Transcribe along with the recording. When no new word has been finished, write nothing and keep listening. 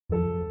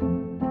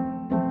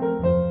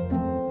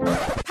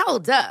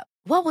Hold up.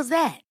 What was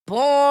that?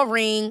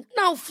 Boring.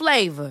 No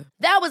flavor.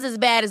 That was as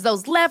bad as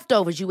those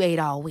leftovers you ate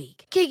all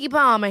week. Keke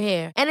Palmer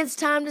here, and it's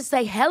time to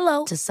say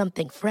hello to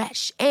something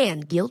fresh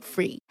and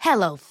guilt-free.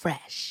 Hello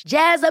Fresh.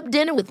 Jazz up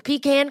dinner with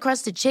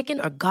pecan-crusted chicken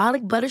or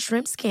garlic butter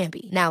shrimp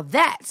scampi. Now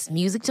that's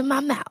music to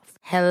my mouth.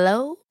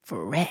 Hello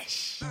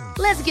Fresh.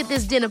 Let's get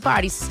this dinner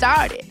party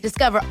started.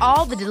 Discover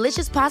all the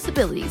delicious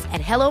possibilities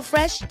at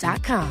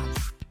hellofresh.com.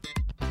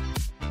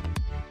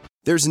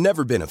 There's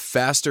never been a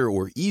faster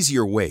or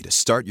easier way to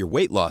start your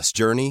weight loss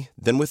journey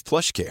than with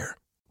PlushCare.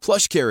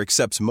 PlushCare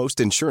accepts most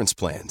insurance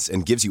plans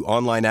and gives you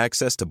online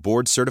access to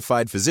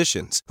board-certified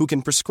physicians who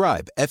can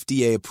prescribe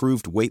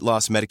FDA-approved weight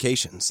loss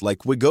medications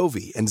like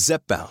Wegovy and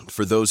Zepbound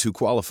for those who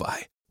qualify.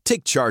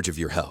 Take charge of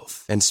your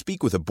health and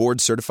speak with a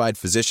board-certified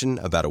physician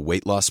about a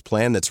weight loss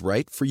plan that's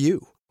right for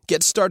you.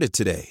 Get started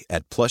today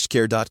at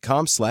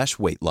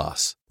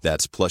plushcare.com/weightloss.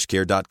 That's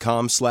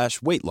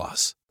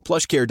plushcare.com/weightloss.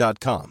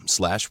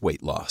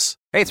 plushcare.com/weightloss.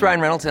 Hey, it's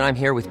Ryan Reynolds, and I'm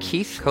here with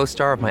Keith,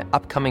 co-star of my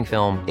upcoming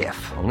film,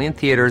 If, only in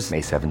theaters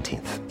May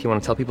 17th. Do you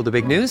want to tell people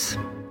the big news?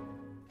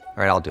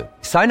 All right, I'll do it.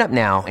 Sign up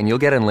now and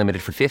you'll get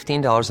unlimited for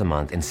 $15 a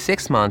month and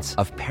 6 months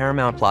of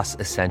Paramount Plus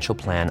Essential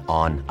Plan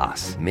on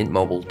us.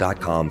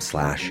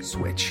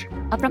 MintMobile.com/switch.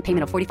 Upfront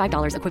payment of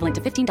 $45 equivalent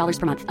to $15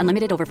 per month.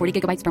 Unlimited over 40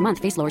 gigabytes per month.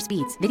 Face lower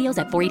speeds. Videos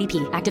at 480p.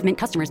 Active Mint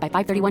customers by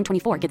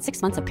 531.24 get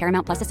 6 months of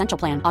Paramount Plus Essential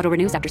Plan. Auto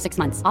renews after 6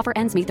 months. Offer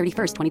ends May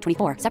 31st,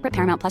 2024. Separate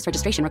Paramount Plus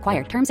registration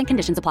required. Terms and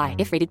conditions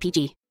apply if rated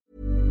PG.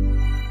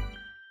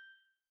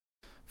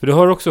 För du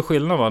hör också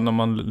skillnad, va, när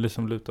man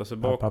liksom lutar sig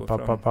bakåt.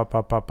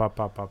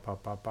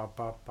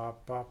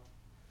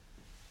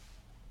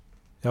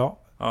 Ja.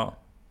 Ja.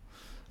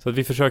 Så att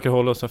vi försöker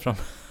hålla oss här fram.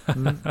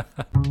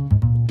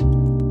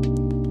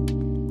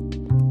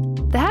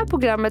 Det här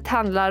programmet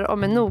handlar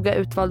om en noga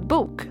utvald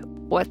bok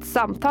och ett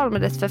samtal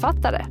med dess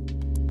författare.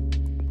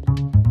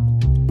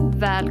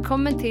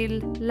 Välkommen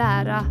till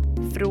Lära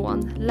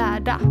från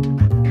lärda.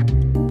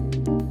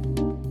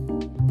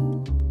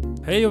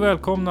 Hej och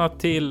välkomna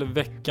till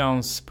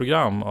veckans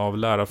program av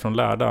Lära från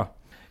lärda.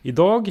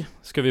 Idag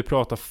ska vi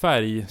prata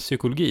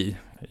färgpsykologi.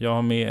 Jag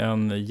har med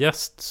en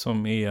gäst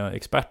som är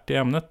expert i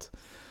ämnet.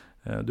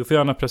 Du får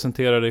gärna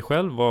presentera dig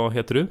själv. Vad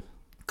heter du?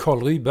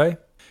 Carl Ryberg.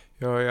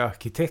 Jag är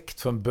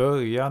arkitekt från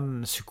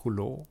början,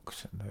 psykolog.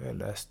 Sen har jag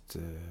läst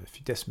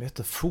det som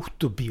heter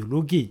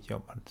fotobiologi,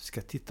 om man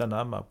ska titta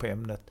närmare på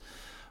ämnet.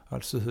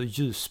 Alltså hur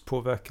ljus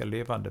påverkar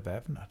levande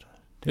vävnad.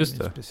 Det är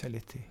min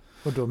specialitet.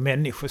 Och då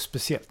människor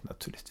speciellt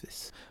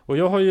naturligtvis. Och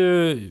jag har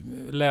ju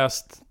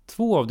läst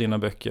 2 av dina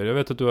böcker. Jag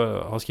vet att du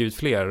har skrivit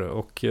fler.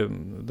 Och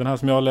den här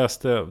som jag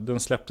läste, den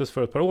släpptes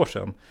för ett par år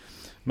sedan.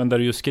 Men där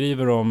du ju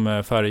skriver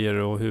om färger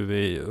och hur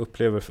vi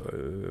upplever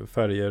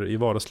färger i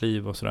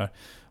vardagsliv och sådär.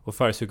 Och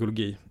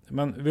färgpsykologi.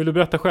 Men vill du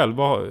berätta själv,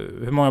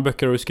 hur många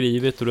böcker har du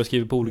skrivit? Och du har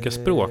skrivit på olika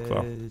språk,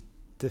 va?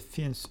 Det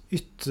finns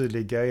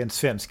ytterligare en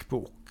svensk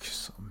bok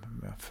som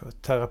för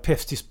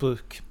terapeutiskt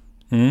bruk.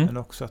 Men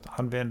också att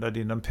använda det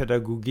inom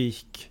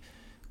pedagogik,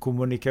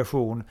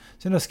 kommunikation.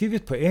 Sen har jag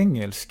skrivit på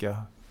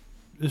engelska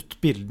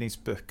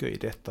utbildningsböcker i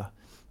detta.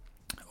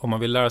 Om man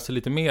vill lära sig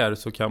lite mer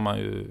så kan man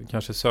ju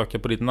kanske söka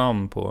på ditt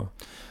namn på...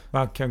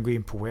 Man kan gå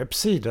in på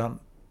webbsidan.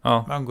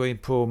 Ja. Man går in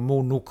på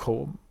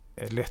Monokrom.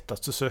 Det är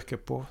lättast att söka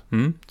på.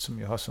 Som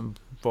jag har som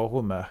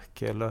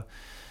varumärke. Eller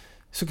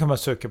så kan man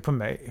söka på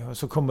mig. Och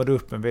så kommer det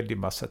upp en väldig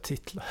massa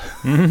titlar.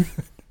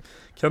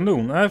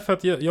 Kanon. Nej, för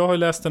att jag har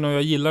läst den och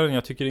jag gillar den.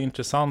 Jag tycker det är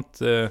intressant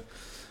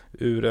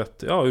ur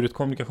ett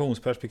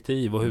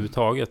kommunikationsperspektiv och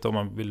överhuvudtaget om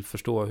man vill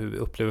förstå hur vi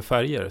upplever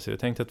färger. Så jag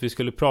tänkte att vi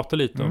skulle prata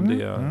lite om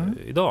det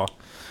idag.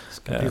 Det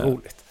ska bli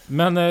roligt.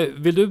 Men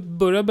vill du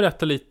börja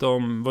berätta lite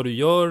om vad du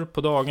gör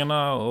på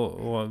dagarna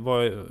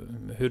och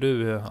hur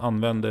du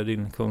använder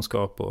din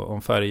kunskap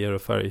om färger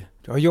och färg?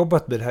 Jag har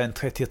jobbat med det här en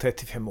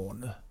 30-35 år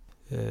nu.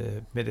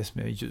 Med det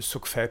som är ljus-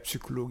 och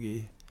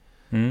färgpsykologi.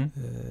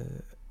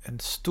 En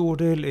stor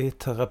del är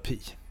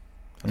terapi.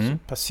 Alltså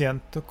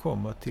patienter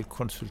kommer till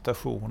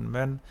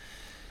konsultation,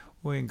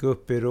 och en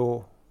grupp är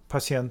då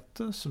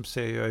patienter som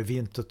säger jag är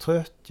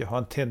vintertrött, jag har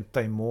en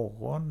tenta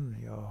imorgon,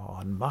 jag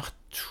har en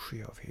match,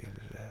 jag vill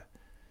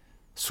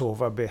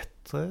sova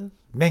bättre.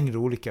 Mängder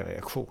olika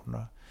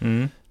reaktioner.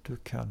 Du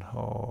kan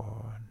ha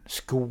en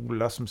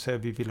skola som säger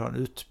vi vill ha en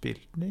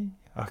utbildning.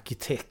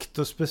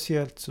 Arkitekter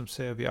speciellt som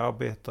säger vi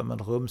arbetar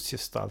med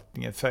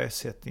rumsgestaltning,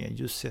 färgsättning,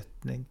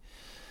 ljussättning.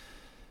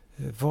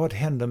 Vad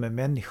händer med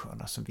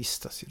människorna som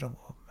vistas i de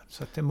rummen?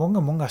 Så att det är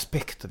många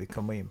aspekter vi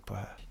kommer in på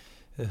här.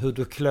 Hur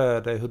du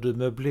klär dig, hur du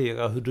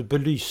möblerar, hur du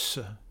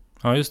belyser.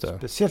 Ja, just det.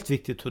 Speciellt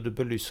viktigt hur du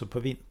belyser på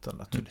vintern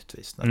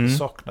naturligtvis, när det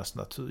saknas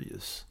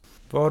naturljus.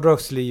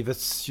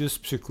 Vardagslivets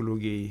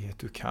ljuspsykologi,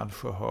 du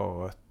kanske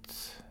har ett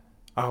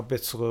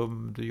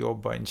arbetsrum, du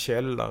jobbar i en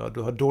källare,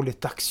 du har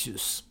dåligt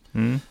dagsljus.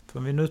 För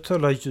om vi nu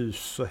talar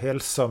ljus och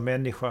hälsa och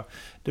människa,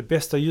 det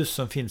bästa ljus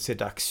som finns är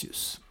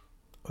dagsljus.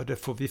 Och det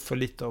får vi få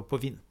lite av på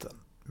vintern.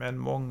 Men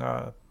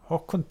många har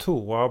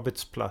kontor och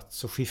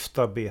arbetsplats och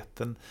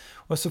skiftarbeten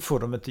och så får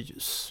de inte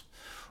ljus.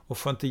 Och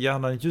får inte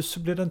hjärnan ljus så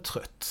blir den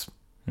trött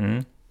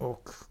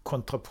och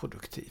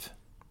kontraproduktiv.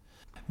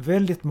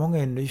 Väldigt många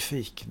är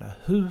nyfikna.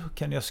 Hur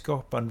kan jag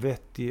skapa en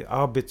vettig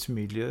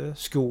arbetsmiljö,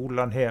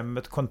 skolan,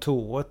 hemmet,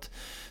 kontoret,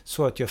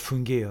 så att jag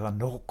fungerar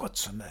något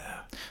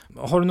sånär?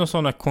 Har du några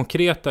sådana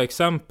konkreta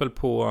exempel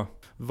på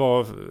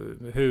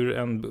hur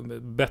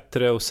en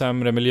bättre och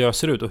sämre miljö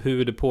ser ut och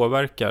hur det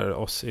påverkar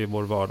oss i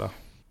vår vardag?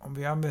 Om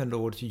vi använder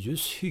ordet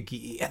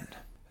ljushygien.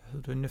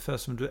 Ungefär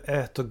som du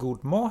äter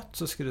god mat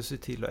så ska du se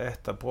till att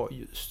äta bra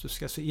ljus. Du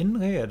ska alltså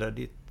inreda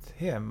ditt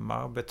hem,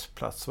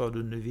 arbetsplats, var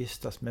du nu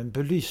vistas, med en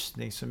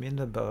belysning som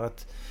innebär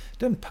att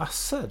den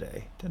passar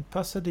dig. Den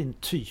passar din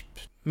typ.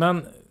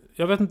 Men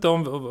jag vet inte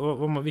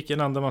om vilken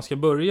ända man ska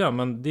börja,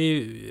 men det är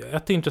ju,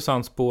 ett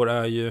intressant spår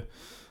är ju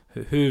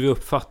hur vi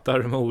uppfattar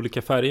de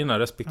olika färgerna,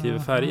 respektive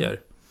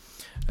färger.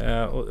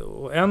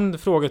 Och en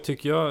fråga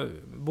tycker jag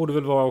borde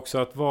väl vara också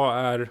att vad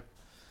är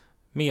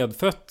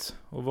medfött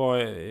och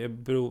vad är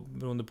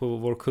beroende på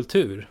vår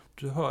kultur?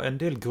 Du har en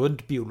del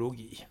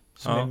grundbiologi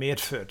som är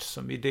medfödd,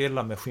 som vi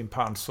delar med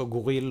schimpanser och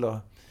gorillor.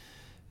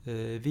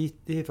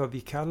 Det är vad vi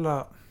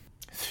kallar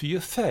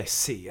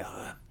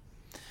fyrfärgseare.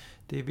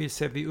 Det vill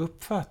säga vi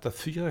uppfattar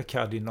 4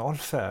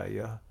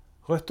 kardinalfärger,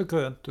 rött och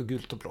grönt och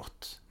gult och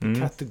blått. Vi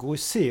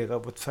kategoriserar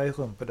vårt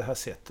färgrum på det här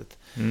sättet.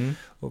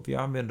 Och vi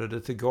använder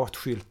det till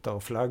gatskyltar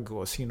och flaggor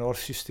och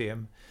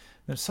signalsystem.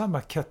 Men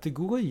samma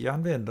kategori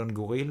använder en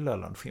gorilla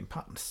eller en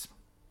schimpans.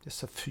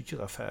 Dessa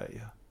 4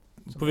 färger.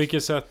 På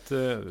vilket sätt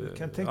du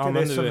kan tänka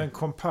dig som en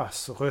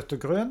kompass. Rött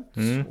och grönt,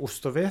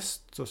 ost och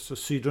väst, och så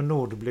syd och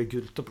nord blir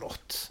gult och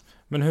blått.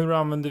 Men hur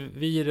använder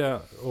vi det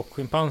och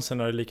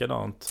schimpanserna är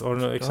likadant? Har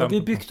du några exempel? Har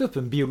vi byggt upp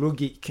en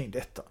biologi kring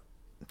detta.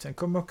 Sen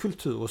kommer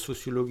kultur och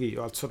sociologi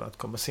och allt sådant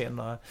kommer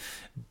senare.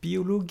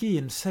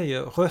 Biologin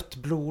säger rött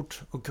blod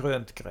och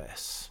grönt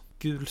gräs.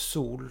 Gul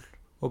sol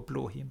och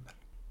blå himmel.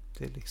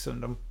 Det är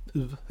liksom de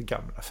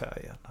urgamla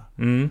färgerna.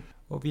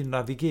 Och vi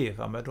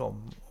navigerar med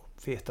dem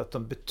och vet att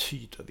de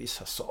betyder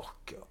vissa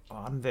saker.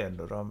 Och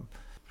använder dem.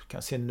 Du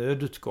kan se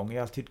nödutgång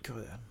är alltid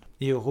grön.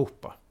 I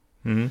Europa.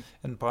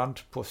 En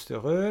brandpost är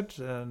röd,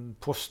 en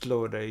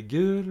postlåda är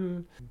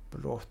gul.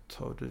 Blått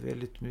har du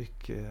väldigt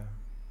mycket.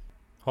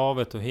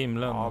 Havet och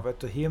himlen.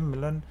 Havet och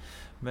himlen.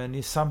 Men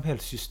i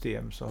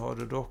samhällssystem så har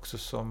du det också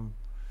som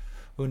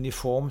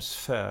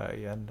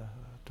uniformsfärgen.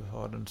 Du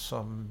har den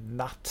som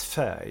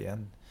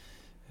nattfärgen.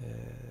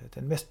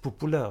 Den mest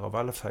populära av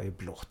alla färger är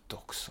blått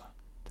också.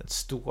 Den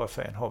stora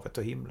färgen, havet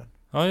och himlen.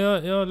 Ja,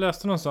 jag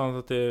läste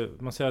någonstans att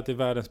man säger att det är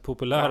världens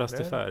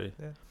populäraste färg.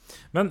 Det.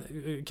 Men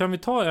kan vi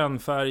ta en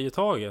färg i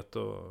taget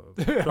och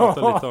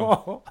prata lite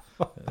om?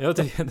 Jag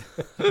tycker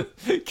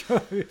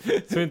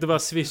så vi inte bara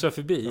svischar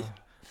förbi.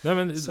 Nej,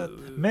 men så att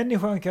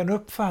människan kan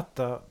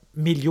uppfatta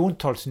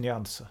miljontals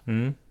nyanser.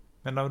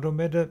 Men av dem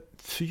är det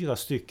 4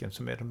 stycken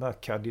som är de här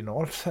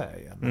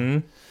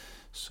kardinalfärgerna.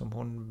 Som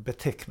hon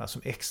betecknar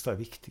som extra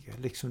viktiga.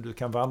 Liksom du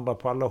kan vandra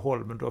på alla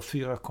håll, men du har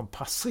 4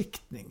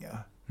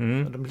 kompassriktningar.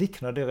 Och de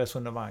liknar det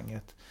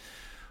resonemanget.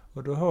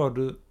 Och då har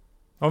du...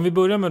 Om vi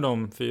börjar med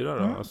de 4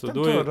 då. Alltså,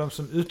 då är de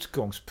som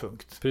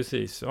utgångspunkt.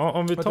 Precis. Ja,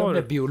 om vi tar... Och de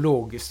är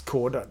biologiskt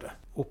kodade.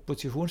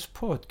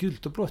 Oppositionsparet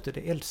gult och blått är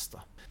det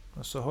äldsta.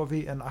 Och så har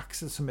vi en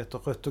axel som heter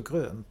rött och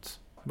grönt.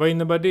 Vad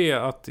innebär det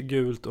att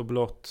gult och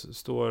blått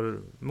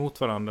står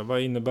mot varandra?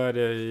 Vad innebär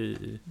det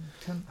i...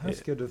 Här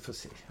ska du få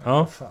se.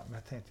 Ja. Fan,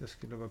 jag tänkte jag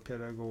skulle vara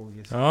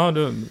pedagogisk. Ja,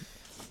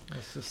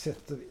 Och så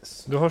sätter vi...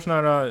 Du har såna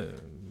här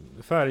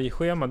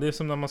färgschema. Det är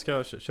som när man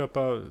ska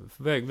köpa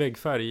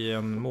väggfärg i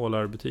en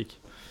målarbutik.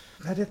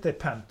 Nej, detta är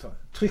Pantone.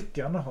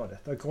 Tryckarna har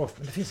detta.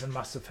 Men det finns en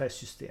massa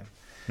färgsystem.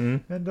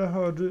 Men då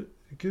har du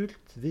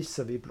gult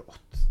visar vi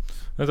blått.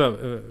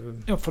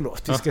 Ja,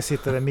 förlåt. Vi ska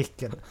sitta där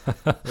micken.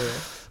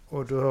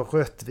 Och du har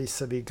rött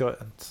visar vi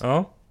grönt.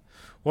 Ja.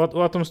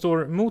 Och att de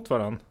står mot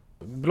varandra.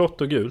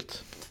 Blått och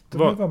gult.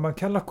 De är vad man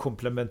kallar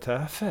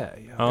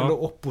komplementärfärger. Ja.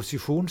 Eller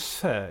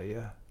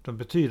oppositionsfärger. De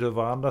betyder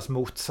varandras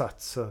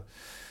motsatser.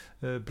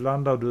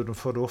 Blandar du dem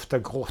får du ofta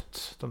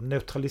grått. De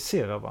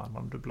neutraliserar varandra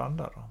om du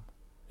blandar dem.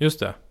 Just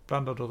det.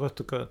 Blandar du rött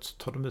och grönt så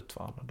tar de ut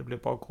varandra. Det blir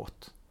bara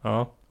grått.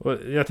 Ja. Och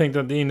jag tänkte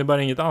att det innebär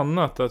inget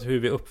annat att hur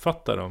vi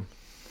uppfattar dem.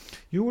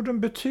 Jo, de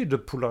betyder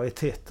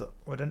polariteter.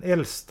 Och den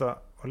äldsta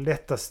och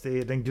lättaste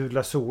är den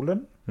gula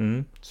solen.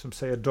 Som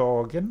säger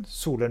dagen.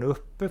 Solen är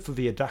uppe för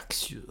vi är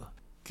dagsdjur.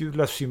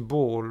 Gula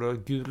symboler,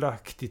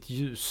 gulaktigt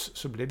ljus,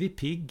 så blir vi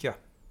pigga.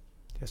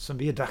 Det är som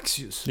vi är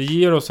dagsljus. Det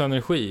ger oss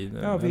energi.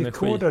 Ja, vi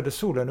kodade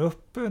solen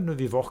uppe när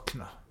vi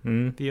vaknar.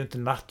 Vi är ju inte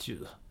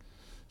nattdjur.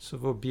 Så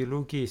vår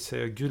biologi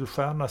säger gul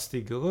stjärna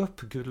stiger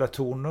upp, gula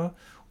toner.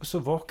 Och så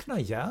vaknar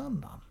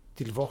hjärnan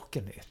till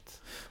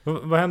vakenhet.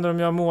 Vad händer om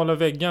jag målar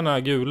väggarna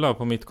gula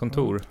på mitt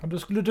kontor? Då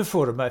skulle du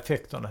få de här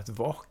effekterna, ett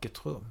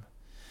vaket rum.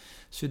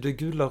 Så i det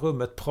gula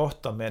rummet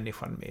pratar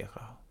människan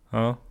mera.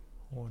 Ja.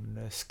 Hon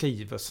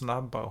skriver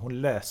snabbare,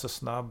 hon läser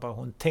snabbare,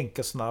 hon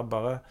tänker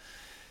snabbare,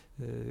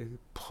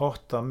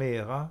 pratar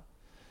mera.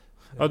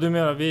 Ja, du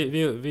menar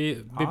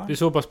vi blir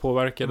så pass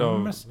påverkade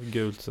av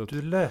gult. Så att...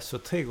 Du läser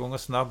 3 gånger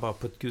snabbare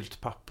på ett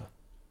gult papper.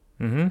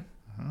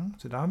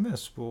 Så det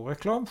används på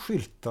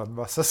reklamskyltar,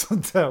 massa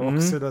sånt där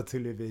också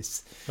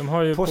naturligtvis. De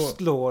har ju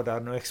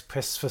postlådan och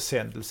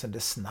expressförsändelsen, det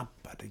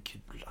snabba, det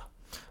gula.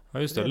 Ja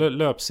just det,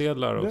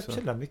 löpsedlar också.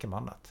 Löpsedlar, mycket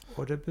annat.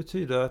 Och det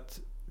betyder att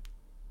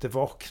det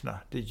vakna,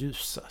 det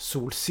ljusa,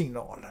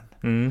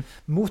 solsignalen.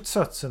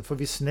 Motsatsen för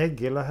vi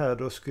snägglar här,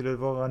 då skulle det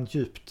vara en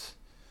djupt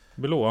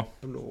blå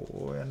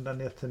och ända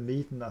ner till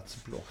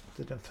midnattsblått.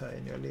 Det är den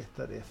färgen jag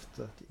letade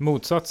efter.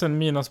 Motsatsen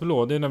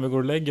midnattsblå, det är när vi går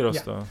och lägger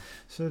oss då.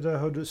 Så där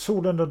har du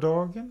solen och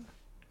dagen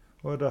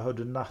och där har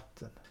du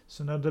natten.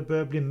 Så när det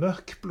börjar bli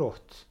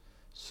mörkblått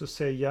så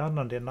säger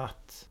hjärnan det är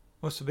natt.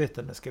 Och så vet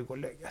den ska gå och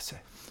lägga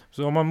sig.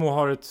 Så om man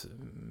har ett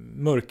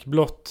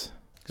mörkblått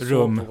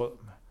rum.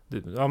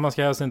 Ja, man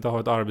ska helst inte ha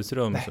ett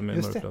arbetsrum som är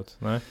mörkblått.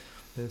 Nej.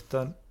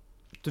 Utan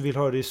du vill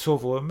ha det i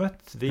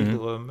sovrummet,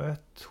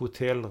 vilrummet,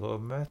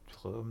 hotellrummet,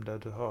 rum där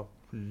du har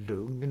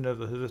lugn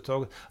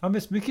överhuvudtaget.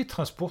 Används mycket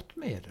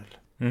transportmedel.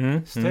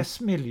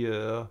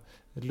 Stressmiljöer,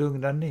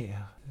 lugna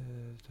ner.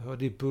 Du har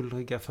de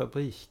bullriga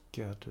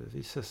fabriker. Det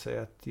visar sig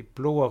att i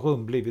blåa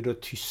rum blir vi då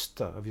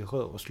tystare. Vi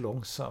rör oss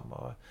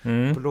långsammare.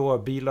 Blåa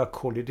bilar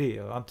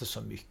kolliderar inte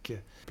så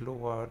mycket.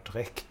 Blåa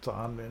dräkter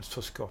används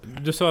för skap.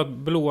 Du sa att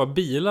blåa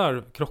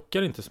bilar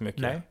krockar inte så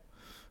mycket. Nej.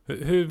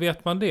 Hur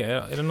vet man det?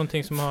 Är det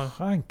någonting som har...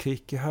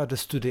 Frankrike hade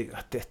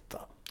studerat detta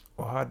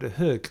och hade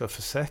högre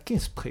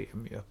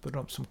försäkringspremier på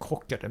de som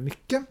krockade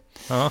mycket.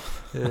 Ja.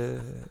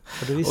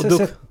 Och det visade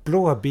sig att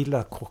blåa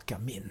bilar krockar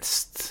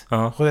minst.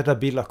 Ja. Röda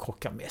bilar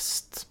krockar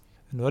mest.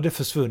 Nu har det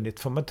försvunnit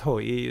för man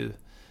tar i EU.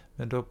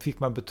 Men då fick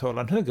man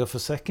betala en högre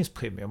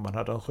försäkringspremie om man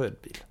hade en röd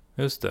bil.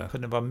 Just det. För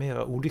den var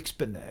mer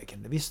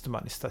olycksbenägen. Det visste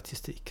man i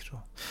statistik då.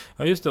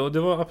 Ja just det, och det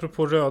var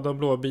apropå röda och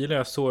blåa bilar.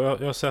 Jag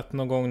har sett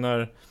någon gång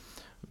när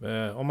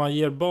om man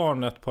ger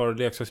barn ett par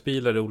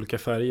leksaksbilar i olika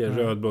färger,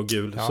 röd, blå,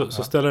 gul,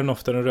 så ställer den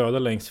ofta den röda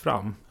längst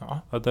fram.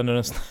 Ja. Att den är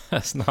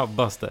den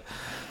snabbaste.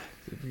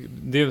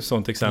 Det är ett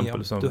sånt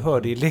exempel. Du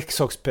hör det i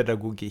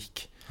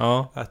leksakspedagogik.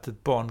 Ja. Att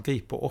ett barn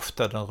griper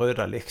ofta den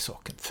röda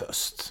leksaken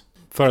först.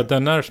 För att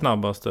den är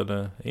snabbast?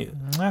 Eller?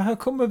 Nej, här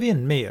kommer vi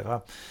in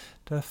mera.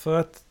 Därför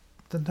att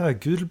den här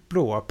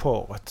gulblåa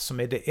paret som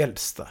är det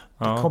äldsta,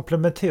 det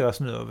komplementeras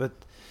nu av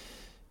ett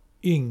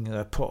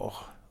yngre par.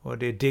 Och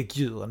det är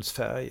däggdjurens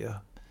färger.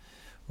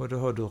 Och då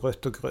har du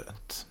rött och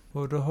grönt.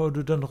 Och då har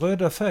du den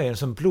röda färgen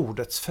som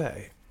blodets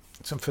färg.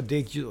 Som för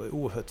däggdjur är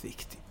oerhört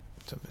viktig.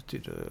 Som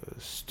betyder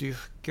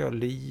styrka,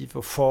 liv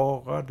och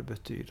fara. Det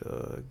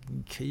betyder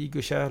krig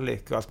och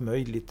kärlek och allt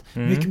möjligt.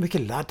 Mycket,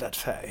 mycket laddad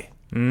färg.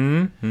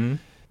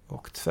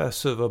 Och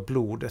tvärs över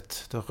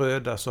blodet, det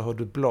röda, så har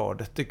du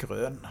bladet, det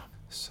gröna.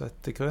 Så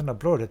att det gröna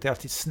bladet är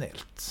alltid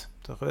snällt.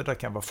 Det röda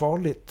kan vara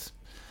farligt.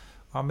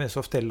 Används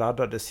ofta i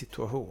laddade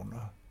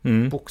situationer.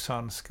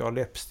 Boxhandskar och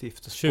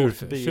läppstift och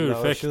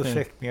sportbilar och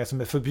tjurfäktningar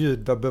som är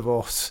förbjudna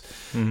bevars.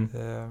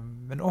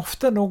 Men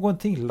ofta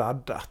någonting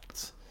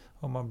laddat.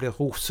 Om man blir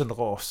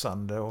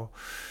rosenrasande och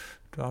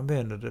du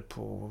använder det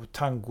på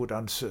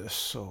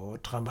tangodansös och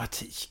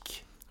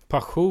dramatik.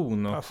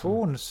 Passion också.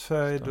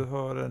 Passionsfärg, du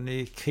har den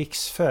i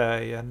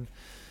krigsfärgen,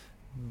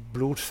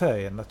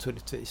 blodfärgen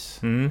naturligtvis.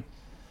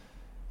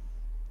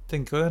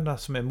 Den gröna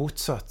som är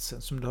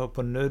motsatsen, som du har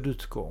på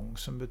nödutgång,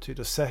 som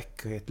betyder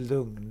säkerhet,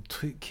 lugn,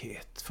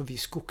 trygghet. För vi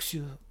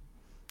skogsdjur,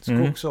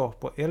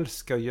 skogsapor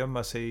älskar att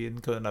gömma sig i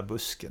den gröna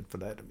busken, för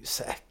där är de ju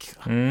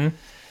säkra.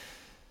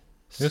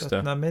 Just så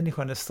att när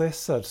människan är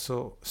stressad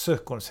så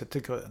söker hon sig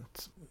till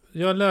grönt.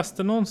 Jag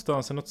läste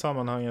någonstans i något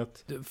sammanhang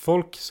att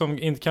folk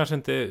som kanske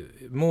inte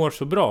mår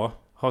så bra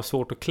har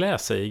svårt att klä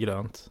sig i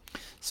grönt.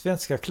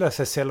 Svenskar klär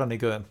sig sällan i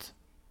grönt.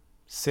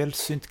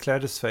 Sällsynt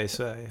klädesfärg i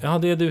Sverige. Ja,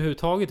 det är det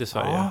överhuvudtaget i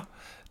Sverige. Ja,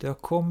 det har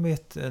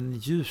kommit en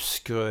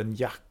ljusgrön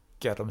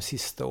jacka de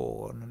sista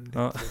åren.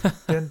 Ja.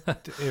 Den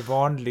är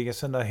vanligen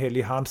sån där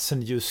Helly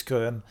Hansen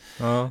ljusgrön.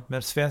 Ja.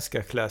 Men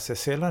svenskar klär sig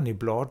sällan i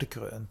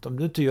bladgrönt. Om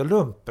du inte gör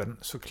lumpen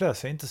så klär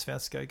sig inte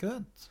svenskar i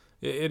grönt.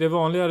 Är det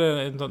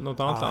vanligare än något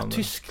annat land?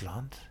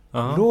 Tyskland.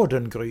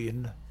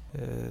 Lådengryn.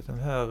 De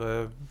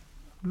här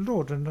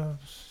låden,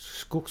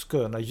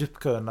 skogsgröna,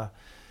 djupgröna.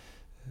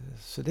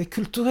 Så det är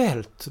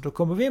kulturellt. Då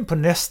kommer vi in på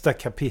nästa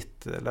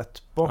kapitel.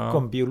 Att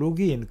bakom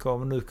biologin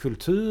kommer nu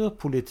kultur,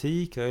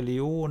 politik,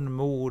 religion,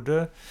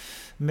 mode,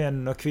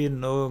 män och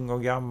kvinnor, ung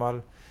och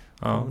gammal.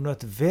 Kommer nu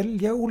att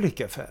välja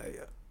olika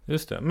färger.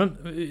 Just det. Men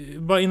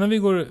bara innan vi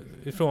går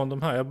ifrån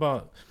de här.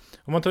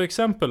 Om man tar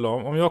exempel då.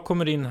 Om jag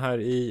kommer in här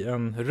i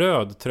en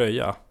röd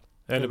tröja.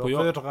 Eller på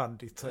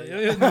rödrandig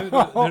tröja.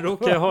 Nu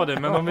råkar jag ha det.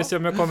 Men om vi ser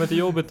om jag kommer till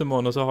jobbet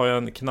imorgon och så har jag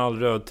en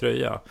knallröd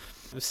tröja.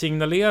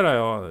 Signalerar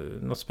jag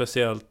något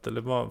speciellt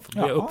eller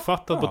blir jag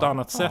uppfattad på ett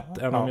annat sätt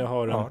än om jag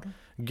har en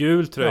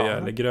gul tröja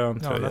eller grön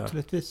tröja? Ja,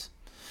 naturligtvis.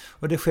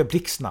 Och det sker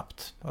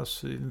blixtsnabbt.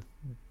 Alltså i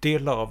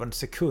delar av en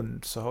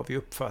sekund så har vi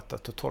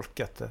uppfattat och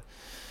tolkat det.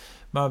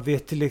 Man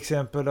vet till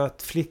exempel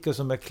att flickor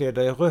som är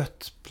klädda i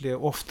rött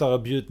blir oftare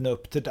bjudna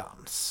upp till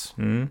dans.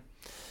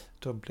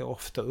 De blir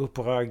ofta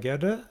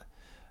uppraggade.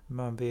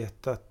 Man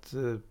vet att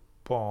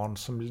barn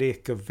som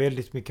leker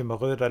väldigt mycket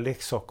med röda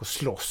leksaker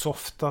slåss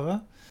oftare.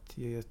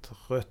 I ett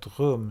rött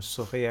rum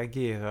så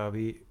reagerar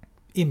vi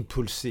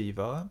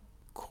impulsivare.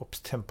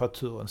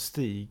 Kroppstemperaturen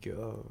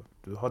stiger.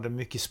 Du har det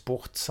mycket i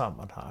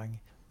sportsammanhang.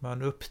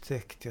 Man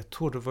upptäckte, jag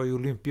tror det var i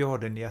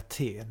olympiaden i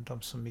Aten,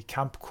 de som i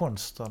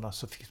kampkonsterna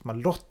så fick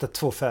man lotta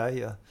 2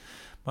 färger.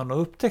 Man har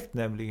upptäckt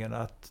nämligen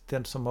att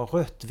den som har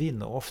rött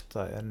vinner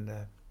ofta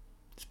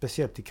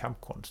speciellt i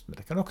kampkonst, men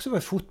det kan också vara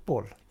i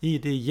fotboll. I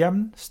det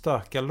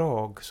jämnstarka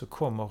lag så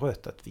kommer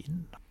rött att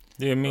vinna.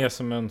 Det är mer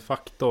som en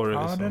faktor.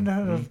 Ja, liksom. den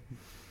här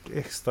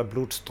extra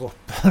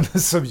blodsdroppen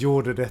som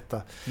gjorde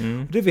detta.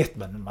 Det vet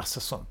man en massa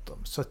sånt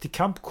om. Så att i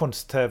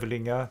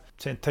kampkonsttävlingar,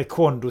 sen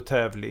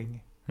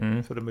taekwondo-tävling,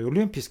 för de är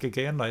olympiska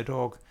grenar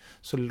idag,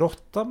 så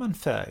lottar man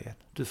färgen.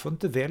 Du får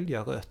inte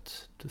välja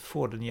rött, du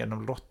får den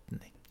genom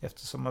lottning.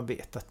 Eftersom man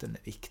vet att den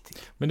är viktig.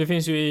 Men det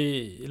finns ju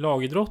i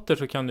lagidrotter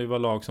så kan det ju vara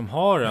lag som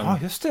har en. Ja,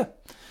 just det.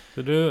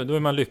 Så då är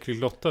man lyckligt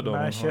lottad då.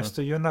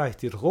 Manchester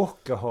United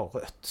råkar ha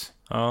rött.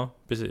 Ja,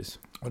 precis.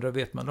 Och då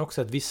vet man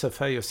också att vissa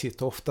färger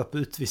sitter ofta på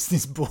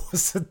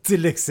utvisningsbåset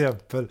till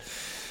exempel.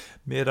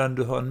 Medan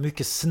du har en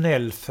mycket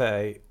snäll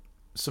färg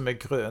som är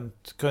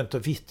grönt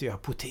och vitt i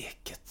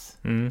apoteket.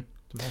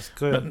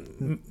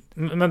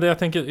 Men det jag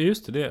tänker,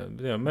 just det.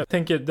 Men jag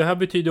tänker, det här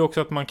betyder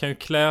också att man kan ju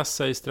klä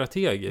sig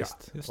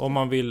strategiskt. Ja, om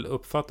man vill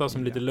uppfattas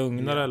som lite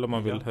lugnare eller om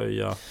man vill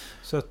höja.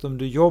 Så att om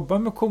du jobbar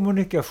med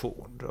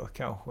kommunikation då,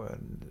 kanske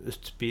en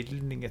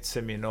utbildning, ett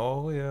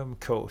seminarium,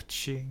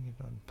 coaching,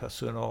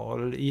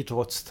 personal,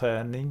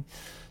 idrottsträning,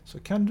 så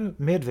kan du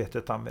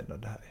medvetet använda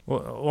det här.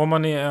 Och om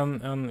man är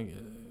en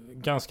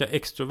ganska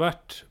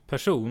extrovert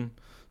person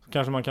så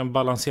kanske man kan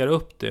balansera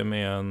upp det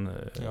med en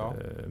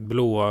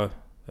blå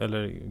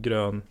eller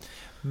grön.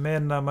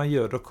 Men när man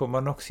gör, då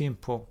kommer man också in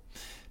på,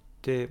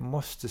 det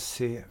måste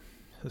se,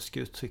 hur ska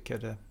jag uttrycka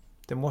det?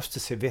 Det måste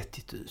se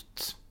vettigt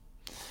ut.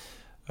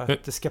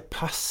 Att det ska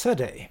passa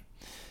dig.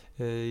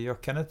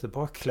 Jag kan inte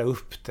bara klä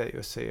upp dig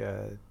och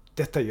säga,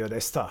 detta gör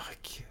dig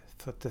stark.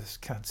 För att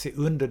det kan se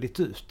underligt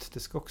ut.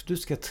 Du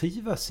ska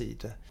trivas i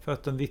det. För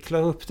att om vi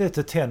klär upp det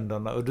till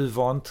tänderna och du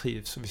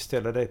vantrivs och vi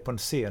ställer dig på en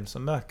scen så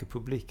märker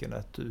publiken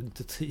att du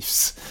inte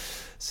trivs.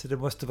 Så det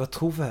måste vara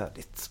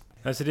trovärdigt.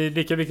 Alltså det är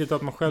lika viktigt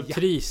att man själv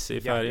trivs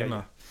i färgerna.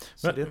 Ja.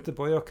 Så det är inte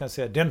bara jag kan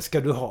säga, den ska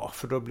du ha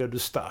för då blir du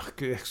stark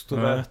och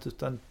extrovert.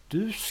 Utan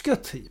du ska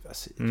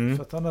trivas i det.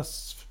 För att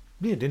annars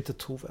blir det inte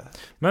trovärdigt.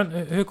 Men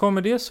hur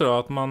kommer det så då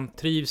att man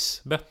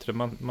trivs bättre?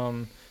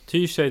 Man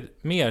tyr sig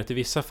mer till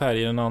vissa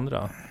färger än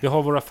andra. Vi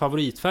har våra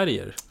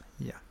favoritfärger.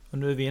 Ja, och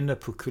nu är vi inne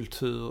på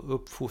kultur och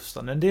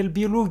uppfostran. En del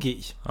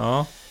biologi.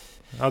 Ja,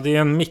 det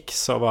är en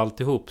mix av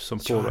alltihop som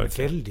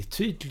påverkar. Ja, väldigt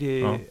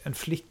tydlig. Ja. En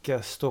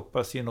flicka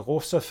stoppas i en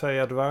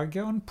rosafärgad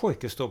vagga och en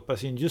pojke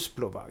stoppas i en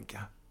ljusblå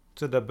vagga.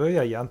 Så där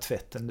börjar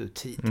hjärntvätten nu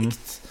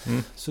tidigt.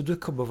 Så du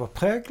kommer vara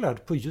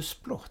präglad på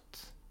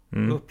ljusblått.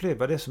 Och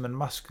uppleva det som en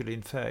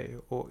maskulin färg.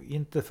 Och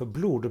inte för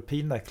blod och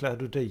pina klär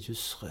du dig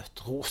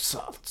ljusrött, rosa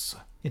alltså.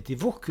 Inte i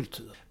vår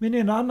kultur. Men i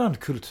en annan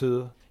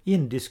kultur,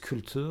 indisk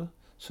kultur,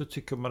 så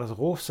tycker man att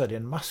rosa är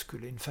en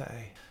maskulin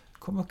färg.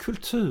 Kommer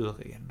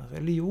kultur in,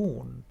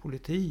 religion,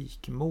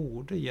 politik,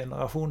 mode,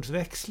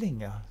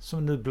 generationsväxlingar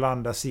som nu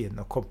blandas in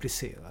och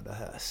komplicerar det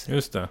här.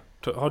 Just det.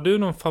 Har du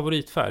någon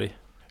favoritfärg?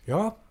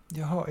 Ja,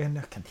 jag har en.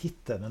 Jag kan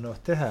hitta den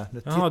åt det här.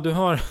 Ja, du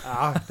har.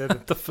 Ja,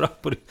 ta fram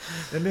på det.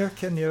 Eller jag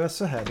kan göra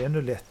så här, det är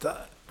ännu lättare.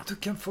 Du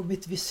kan få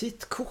mitt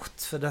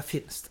visitkort, för där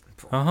finns den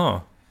på.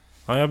 Aha.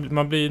 Ja,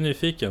 man blir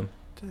nyfiken.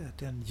 Det är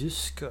den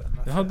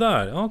ljusgröna. Ja,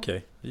 där.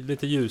 Okej.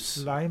 Lite ljus.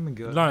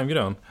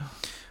 Limegrön.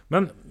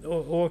 Men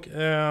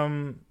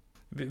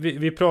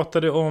vi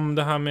pratade om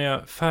det här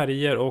med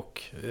färger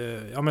och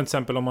men till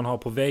exempel om man har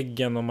på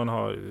väggen, om man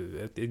har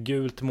ett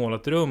gult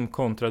målat rum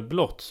kontra ett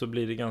blått, så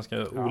blir det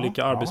ganska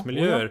olika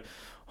arbetsmiljöer.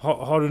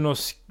 Har du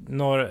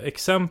några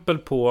exempel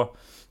på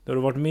där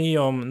du varit med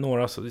om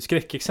några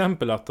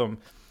skräckexempel att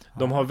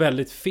de har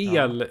väldigt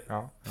fel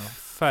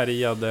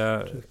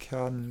färgade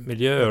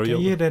miljöer? Jag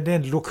kan ge dig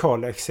en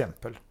lokala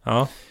exempel.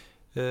 Ja.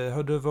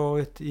 Har du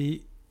varit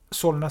i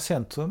Solna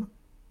centrum,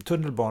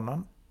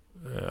 tunnelbanan?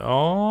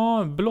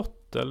 Ja,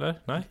 blått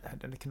eller? Nej,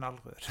 den är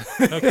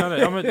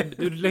knallröd. Men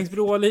längs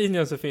blåa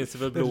linjen så finns det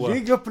väl blåa. Den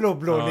ligger på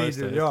blå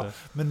linjen, ja.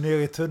 Men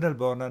nere i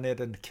tunnelbanan är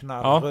den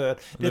knallröd.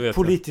 Det är ett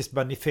politiskt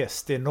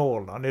manifest, det är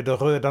Norrland, det är det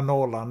röda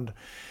Norrland.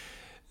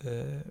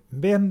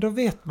 Men då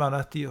vet man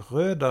att i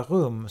röda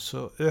rum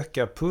så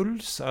ökar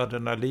puls,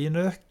 adrenalin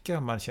ökar,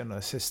 man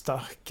känner sig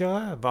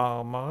starkare,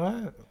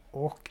 varmare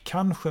och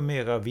kanske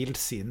mera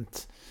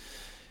vildsint.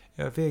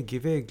 Ja, vägg i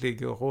vägg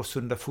ligger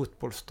Råsunda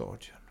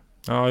fotbollsstadion.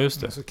 Ja,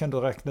 just det. Så kan du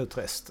räkna ut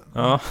resten.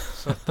 Ja.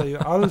 Så att det är ju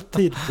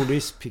alltid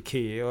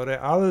polispiké och det är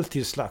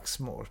alltid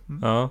slagsmål.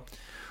 Ja.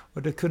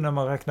 Och det kunde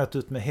man räknat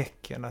ut med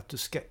Häcken, att du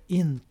ska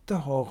inte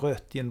ha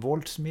rött i en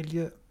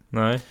våldsmiljö.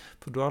 Nej.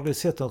 För du har aldrig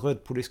sett en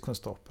röd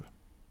poliskonstapel.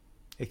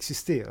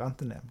 Existerar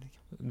inte nämligen.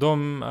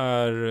 De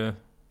är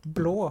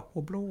blå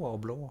och blå och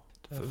blå.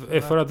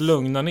 För att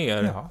lugna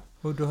ner. Ja,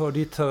 och du har det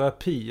i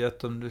terapi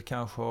att om du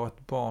kanske har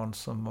ett barn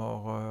som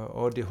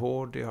har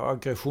ADHD, har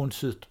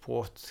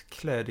aggressionsutbrott,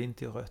 klä dig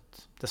inte i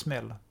rött. Det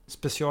smäller.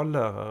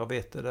 Speciallärare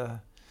vet det där.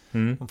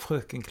 Om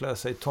fröken klär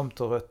sig i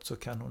tomterött så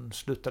kan hon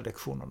sluta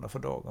lektionerna för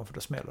dagen, för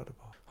då smäller det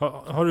bara.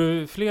 Har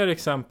du fler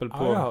exempel på?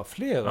 Ja, jag har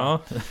flera.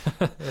 Ja.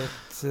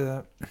 Ett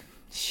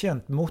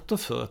känt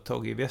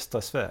motorföretag i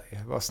västra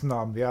Sverige, vars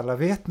namn vi alla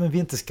vet men vi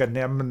inte ska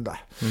nämna,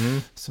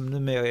 som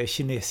numera är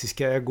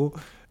kinesiska ägo.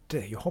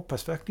 Jag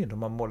hoppas verkligen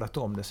de har målat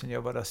om det sen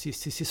jag var där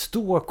sist. I sitt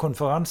stora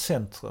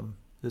konferenscentrum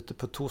ute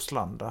på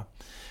Torslanda.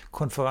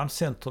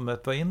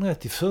 Konferenscentrumet var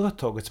inrett i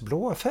företagets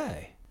blåa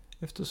färg.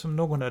 Eftersom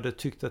någon hade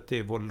tyckt att det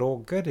är vår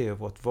logga, det är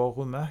vårt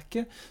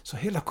varumärke, så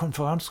hela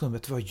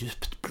konferensrummet var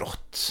djupt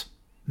blått.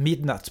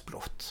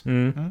 Midnattsblått.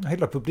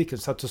 Hela publiken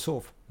satt och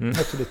sov,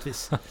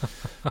 naturligtvis.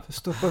 Så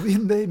stoppar vi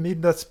in det i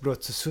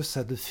midnattsblått så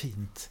sussar du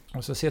fint.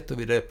 Och så sätter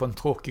vi det på en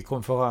tråkig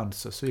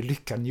konferens och så är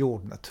lyckan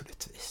gjord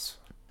naturligtvis.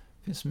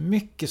 Det finns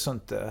mycket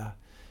sånt där.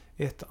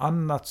 Ett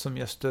annat som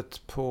jag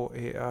stött på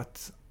är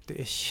att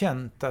det är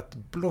känt att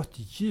blått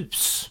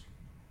ljus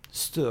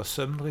stör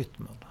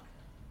sömnrytmerna.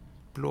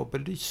 Blå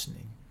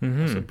belysning.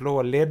 Alltså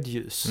blå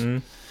LED-ljus.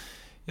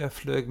 Jag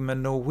flög med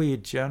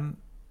Norwegian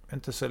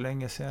inte så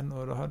länge sedan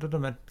och då hade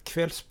de en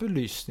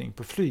kvällsbelysning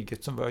på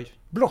flyget som var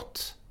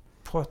blått.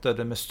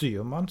 Pratade med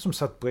styrman som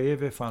satt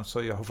bredvid, för han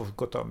sa jag har fått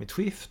gått av mitt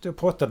skift. Jag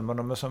pratade med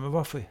dem och sa men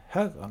varför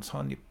herrans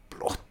har ni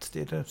blått?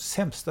 Det är den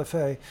sämsta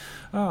färg.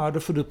 Då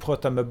får du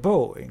prata med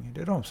Boeing.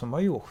 Det är de som har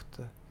gjort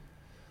det.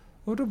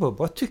 Och då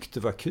bara tyckte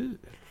det var kul.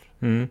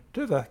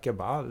 Det verkar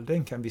ball,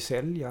 den kan vi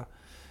sälja.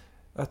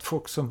 Att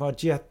folk som har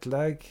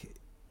jetlag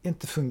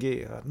inte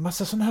fungerar.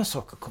 Massa sådana här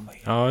saker kommer in.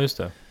 Ja, just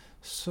det.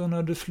 Så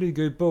när du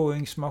flyger i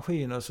Boeings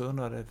maskiner så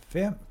undrar du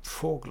vem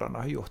fåglarna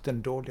har gjort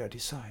den dåliga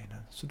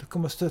designen. Så du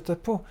kommer stöta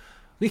på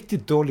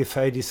riktigt dålig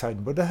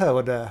färgdesign både här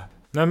och där.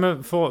 Nej,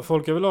 men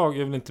folk överlag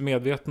är väl inte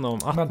medvetna om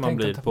att man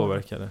blir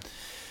påverkade.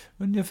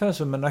 Ungefär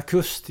som en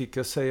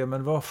akustiker säger,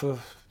 men varför?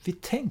 Vi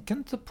tänker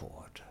inte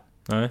på det.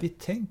 Nej. Vi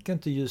tänker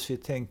inte ljus, vi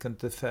tänker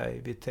inte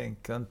färg, vi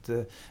tänker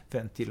inte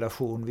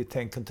ventilation, vi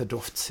tänker inte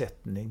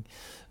doftsättning.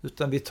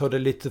 Utan vi tar det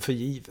lite för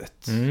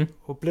givet.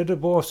 Och blev det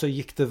bra så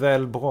gick det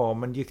väl bra,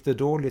 men gick det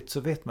dåligt så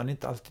vet man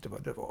inte alltid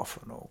vad det var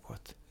för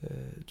något.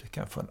 Du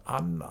kan få en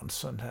annan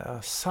sån här.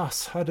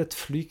 SAS hade ett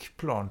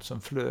flygplan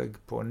som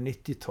flög på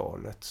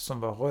 90-talet som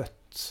var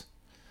rött.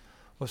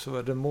 Och så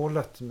var det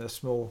målat med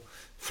små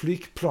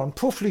flygplan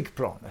på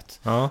flygplanet.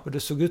 Ja. Och det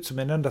såg ut som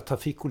en enda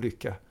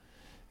trafikolycka.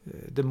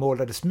 Det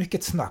målades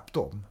mycket snabbt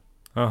om.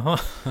 Aha.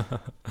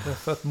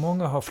 Därför att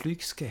många har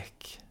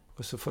flygskräck.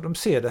 Och så får de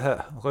se det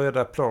här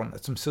röda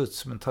planet som ser ut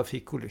som en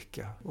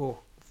trafikolycka.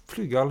 Och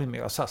flyger aldrig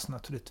mer SAS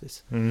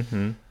naturligtvis.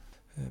 Men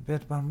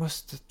man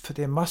måste, för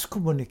det är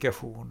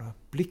masskommunikationer,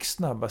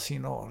 blixtsnabba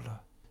signaler.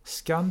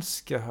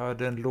 Skanska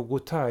hade en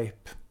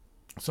logotyp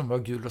som var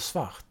gul och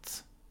svart.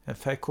 En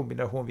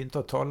färgkombination vi inte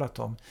har talat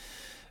om.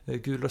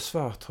 Gul och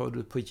svart har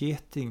du på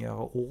getingar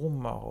och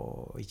ormar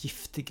och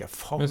giftiga,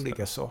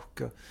 farliga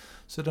saker.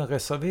 Så den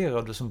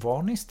reserverar du som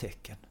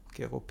varningstecken. Och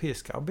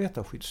europeiska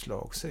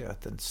arbetarskyddslag säger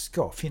att den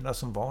ska finnas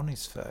som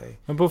varningsfärg.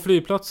 Men på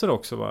flygplatser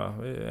också,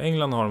 va? I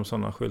England har de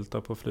sådana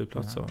skyltar på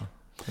flygplatser, va?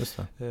 Just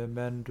det.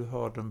 Men du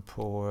har dem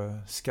på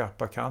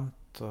skarpa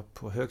kanter,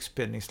 på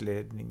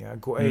högspänningsledningar.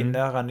 Gå ej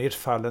nära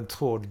nedfallen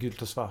tråd,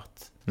 gult och svart.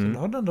 Så du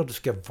har den där du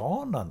ska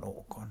varna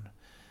någon.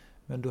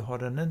 Men du har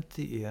den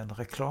inte i en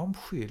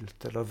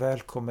reklamskylt eller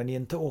välkommen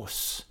in till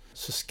oss.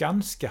 Så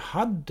Skanska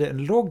hade en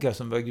logga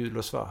som var gul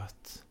och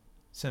svart.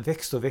 Sen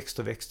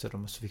växte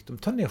de och så fick de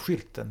ta ner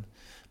skylten.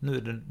 Nu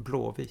är den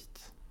blå och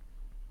vit.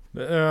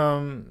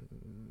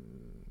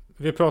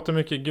 Vi pratar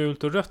mycket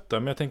gult och rött där,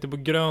 men jag tänkte på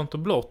grönt och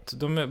blått.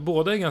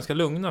 Båda är ganska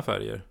lugna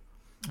färger.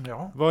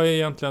 Ja. Vad är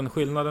egentligen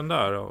skillnaden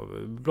där?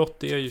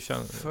 Blått är ju...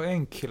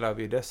 Förenklar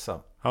vi dessa.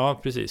 Ja,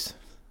 precis.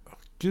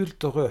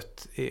 Gult och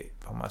rött är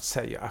vad man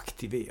säger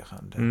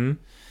aktiverande.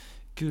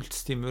 Gult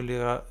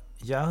stimulerar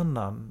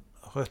hjärnan,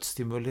 rött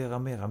stimulerar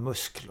mera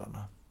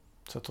musklerna.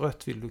 Så att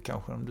rött vill du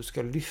kanske om du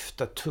ska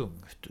lyfta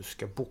tungt, du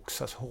ska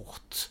boxas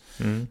hårt.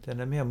 Den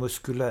är mer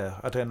muskulär,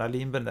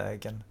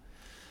 adrenalinbenägen.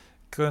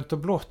 Grönt och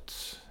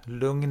blått,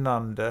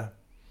 lugnande.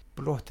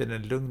 Blått är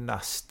den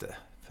lugnaste,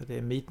 för det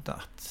är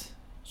midnatt.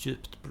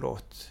 Djupt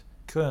blått.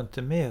 Grönt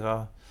är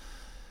mera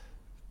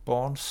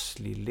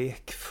barnslig,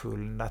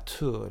 lekfull,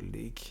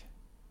 naturlig.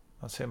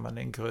 Man säger man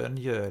är en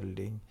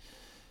gröngöling.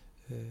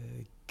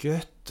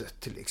 Goethe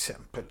till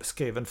exempel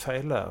skrev en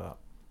färglärare.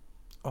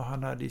 Och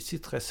han hade i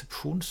sitt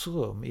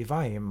receptionsrum i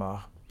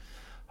Weimar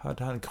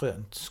hade han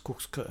grönt,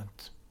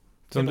 skogsgrönt.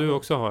 Som du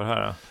också har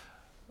här.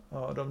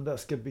 Ja, de där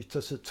ska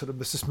bytas ut för de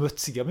är så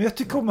smutsiga. Men jag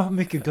tycker om att ha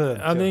mycket grönt.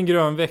 Ja, det är en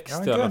grön växt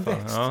en i alla grön fall.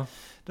 Växt. Ja.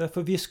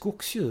 Därför vi är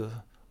skogsdjur.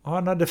 Och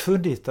han hade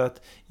funnit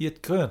att i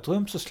ett grönt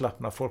rum så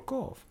slappnar folk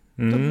av.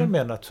 De blir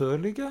mer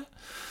naturliga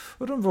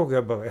och de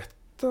vågar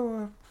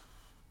berätta.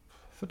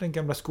 För den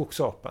gamla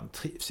skogsapan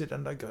trivs i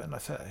den där gröna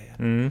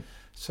färgen.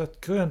 Så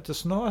att grönt är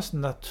snarast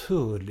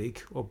naturlig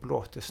och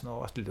blått är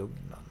snarast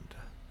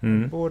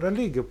lugnande. Båda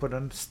ligger på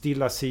den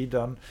stilla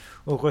sidan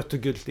och rött och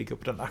gult ligger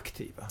på den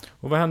aktiva.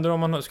 Och vad händer om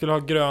man skulle ha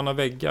gröna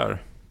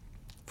väggar?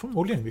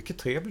 Förmodligen mycket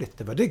trevligt.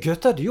 Det var det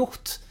Goethe hade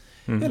gjort.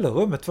 Hela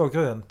rummet var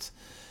grönt.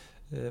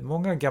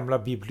 Många gamla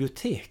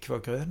bibliotek var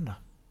gröna.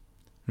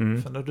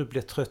 För när du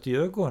blir trött i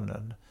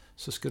ögonen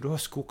så ska du ha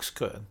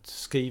skogsgrönt,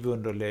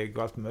 skrivunderlägg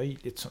och allt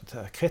möjligt sånt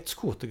här.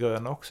 Kretskort är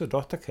gröna också,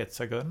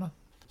 datakretsar gröna.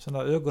 Så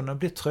när ögonen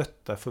blir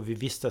trötta får vi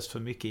vistas för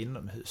mycket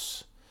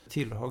inomhus.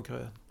 Till att ha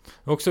grön.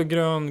 Också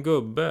grön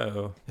gubbe.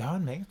 Och... Ja,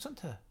 en mängd sånt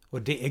här.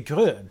 Och det är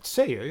grönt,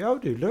 säger jag. Ja,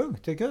 det är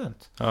lugnt, det är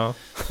grönt. Ja.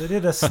 Så det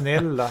är det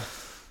snälla.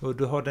 Och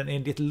du har den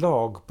enligt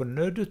lag på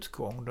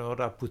nödutgång. Du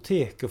har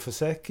apotek och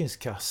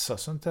försäkringskassa och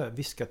sånt där.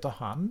 Vi ska ta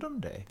hand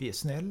om det. Vi är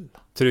snälla.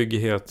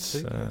 Trygghet.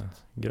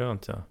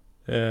 Grönt, ja.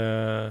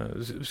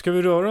 Ska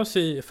vi röra oss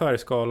i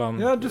färgskalan?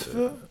 Ja, du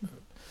får...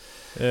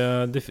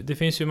 Det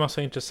finns ju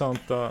massa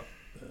intressanta...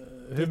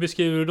 Hur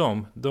beskriver du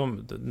dem?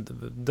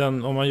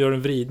 Om man gör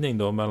en vridning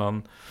då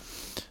mellan...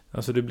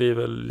 Alltså det blir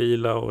väl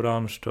lila och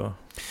orange då?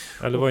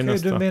 Eller vad är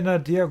nästa? Du menar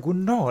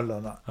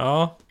diagonalerna?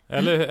 Ja,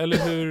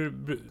 eller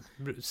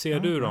hur ser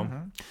du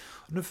dem?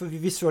 Nu får vi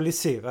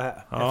visualisera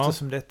här. Ja.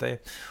 Eftersom detta är...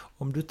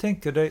 Om du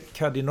tänker dig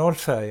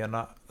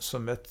kardinalfärgerna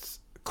som ett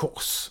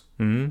kors.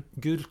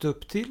 Gult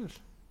upp till,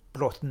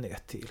 blått ner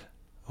till.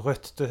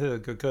 Rött till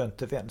höger, grönt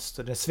till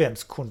vänster. Det är en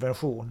svensk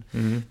konvention.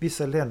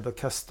 Vissa länder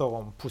kastar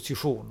om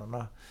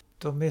positionerna.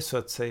 De är så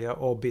att säga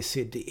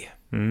ABCD.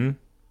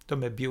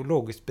 De är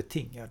biologiskt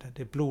betingade.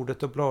 Det är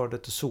blodet och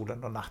bladet och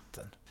solen och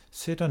natten.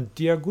 Sedan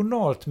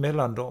diagonalt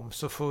mellan dem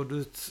så får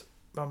du ett,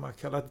 vad man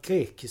kallar ett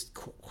grekiskt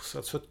kors.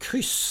 Alltså ett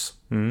kryss.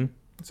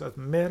 Så att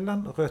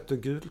mellan rött och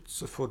gult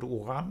så får du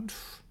orange.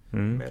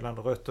 Mellan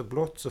rött och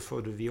blått så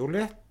får du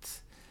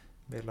violett.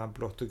 Mellan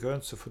blått och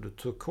grönt så får du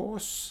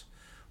turkos.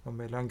 Och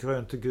mellan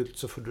grönt och gult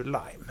så får du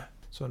lime.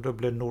 Så då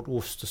blir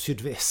nordost och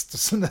sydväst och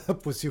sådana här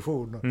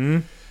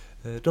positioner.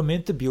 De är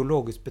inte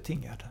biologiskt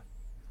betingade.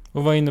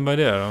 Och vad innebär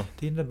det då?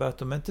 Det innebär att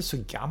de är inte så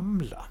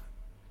gamla.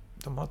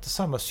 De har inte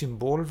samma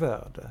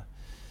symbolvärde.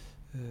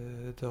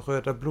 Det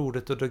röda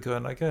blodet och det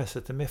gröna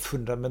gräset är mer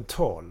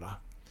fundamentala.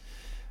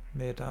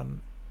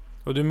 Medan...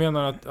 Och du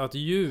menar att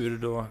djur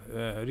då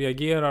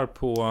reagerar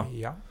på...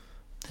 Ja.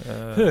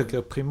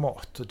 Högre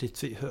primater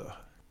dit vi hör.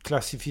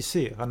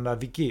 Klassificera,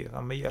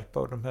 navigera med hjälp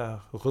av de här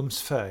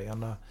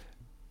rumsfärgerna.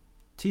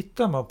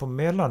 Tittar man på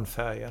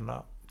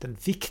mellanfärgerna, den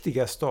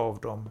viktigaste av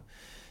dem,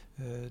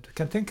 du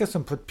kan tänka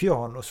som på ett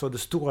piano så har du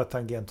stora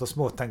tangenter och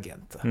små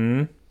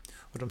tangenter.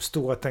 Och de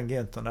stora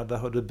tangenterna, där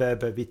har du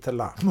bäbe, vita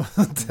lamm.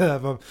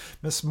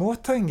 Men små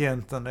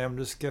tangenterna, om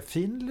du ska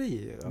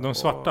finlira. De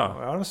svarta?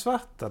 Ja, de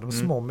svarta, de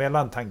små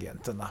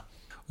mellantangenterna.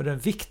 Och den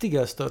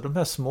viktigaste av de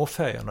här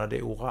småfärgerna, det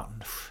är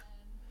orange.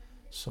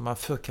 Som man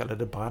förr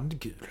kallade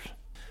brandgul.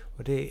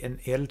 Och det är en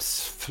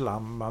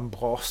eldsflamma, en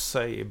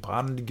brasa i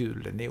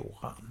brandgulen är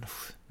orange.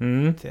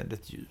 Tänd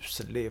ett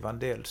ljus, en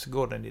levande eld, så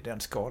går den i den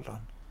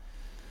skalan.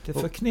 Det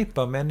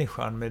förknippar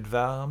människan med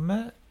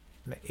värme,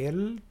 med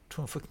eld.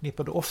 Hon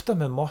förknippar det ofta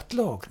med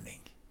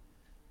matlagning.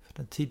 För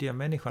den tidiga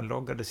människan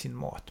lagade sin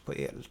mat på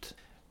eld.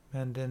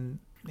 Men den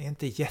är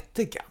inte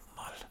jättegammal.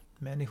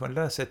 Människan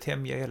lär sig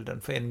tämja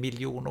elden för 1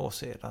 miljon år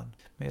sedan.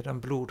 Medan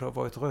blod har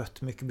varit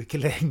rött mycket, mycket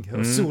länge.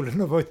 Och solen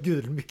har varit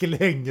gul mycket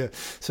länge.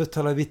 Så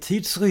talar vi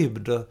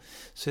tidsrymder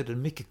så är det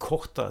en mycket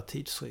kortare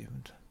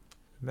tidsrymd.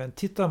 Men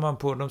tittar man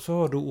på dem så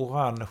har du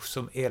orange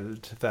som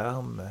eld,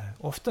 värme.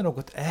 Ofta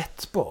något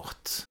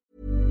ätbart.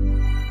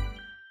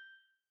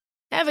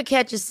 Ever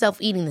catch yourself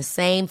eating the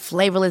same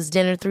flavorless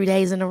dinner 3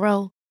 days in a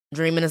row?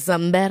 Dreaming of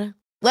something better?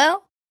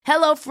 Well,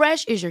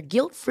 HelloFresh is your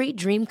guilt-free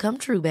dream come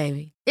true,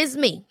 baby. It's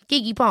me,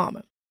 Keke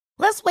Palmer.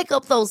 Let's wake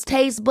up those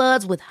taste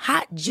buds with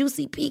hot,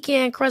 juicy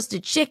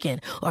pecan-crusted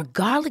chicken or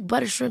garlic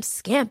butter shrimp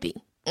scampi.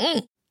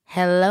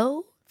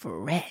 Hello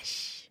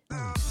Fresh.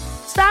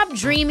 Stop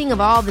dreaming of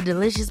all the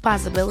delicious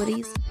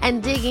possibilities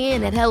and dig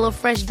in at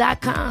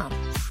HelloFresh.com.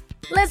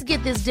 Let's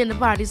get this dinner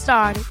party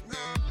started.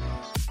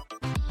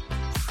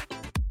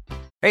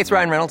 Hey, it's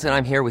Ryan Reynolds, and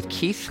I'm here with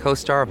Keith,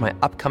 co-star of my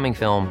upcoming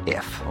film,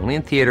 If, only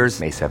in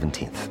theaters May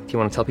 17th. Do you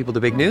want to tell people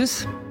the big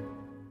news?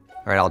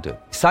 All right, I'll do it.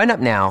 Sign up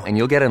now and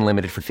you'll get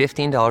unlimited for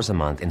 $15 a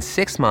month and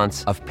 6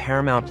 months of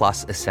Paramount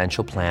Plus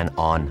Essential Plan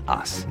on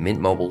us.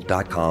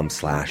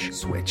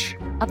 MintMobile.com/switch.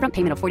 Upfront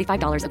payment of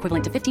 $45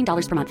 equivalent to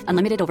 $15 per month.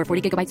 Unlimited over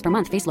 40 gigabytes per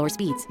month. Face lower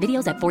speeds.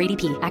 Videos at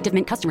 480p. Active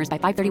Mint customers by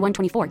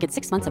 531.24 get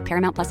 6 months of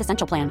Paramount Plus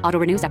Essential Plan. Auto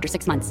renews after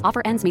 6 months.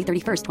 Offer ends May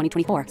 31st,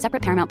 2024.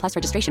 Separate Paramount Plus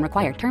registration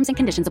required. Terms and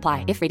conditions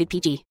apply if rated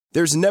PG.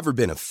 There's never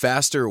been a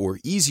faster or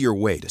easier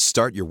way to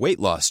start your weight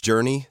loss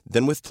journey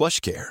than with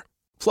PlushCare.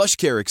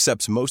 PlushCare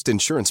accepts most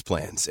insurance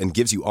plans and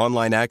gives you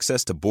online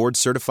access to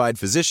board-certified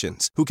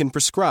physicians who can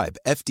prescribe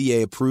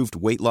FDA-approved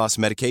weight loss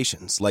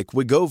medications like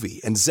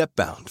Wegovy and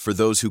Zepbound for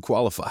those who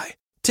qualify.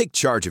 Take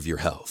charge of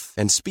your health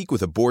and speak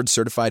with a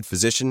board-certified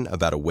physician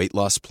about a weight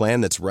loss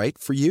plan that's right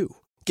for you.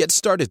 Get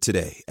started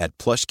today at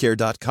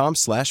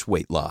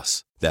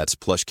plushcare.com/weightloss. That's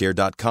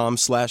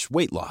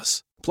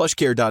plushcare.com/weightloss.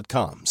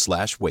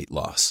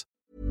 plushcare.com/weightloss.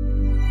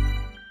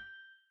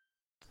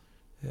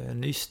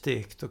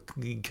 Nystekt och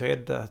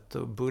gräddat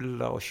och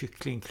bullar och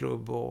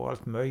kycklingklubbor och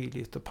allt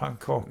möjligt och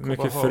pannkakor.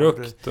 Mycket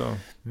frukt och...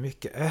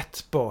 Mycket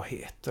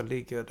ätbarhet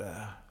ligger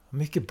där.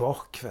 Mycket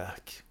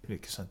bakverk.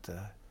 Mycket sånt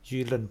där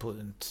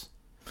gyllenbrunt.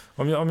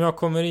 Om jag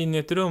kommer in i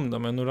ett rum då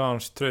med en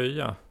orange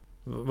tröja,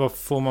 vad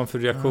får man för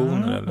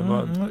reaktioner? Eller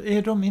vad?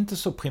 Är de inte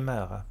så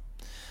primära?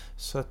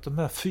 Så att de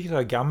här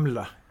 4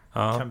 gamla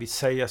kan vi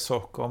säga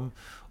saker om.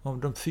 Om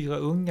de 4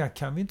 unga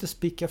kan vi inte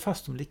spika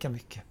fast dem lika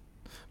mycket.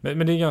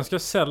 Men det är ganska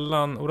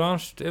sällan,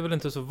 orange är väl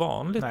inte så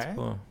vanligt? Nej.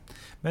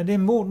 Men det är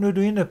nu är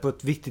du inne på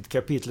ett viktigt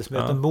kapitel som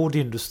heter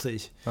modindustri.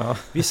 Ja.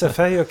 Vissa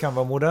färger kan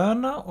vara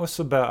moderna och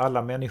så bär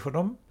alla människor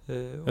dem.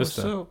 Och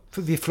så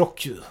för vi är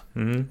flockdjur.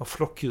 Och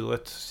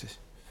flockdjuret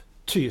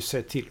tyr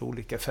sig till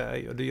olika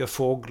färger. Det gör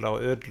fåglar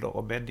och ödlor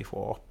och människor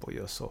och apor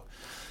gör så.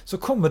 Så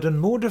kommer den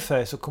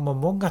modefärg så kommer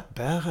många att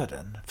bära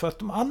den. För att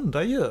de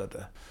andra gör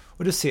det.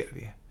 Och det ser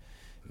vi.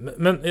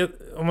 Men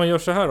om man gör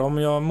så här, om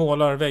jag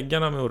målar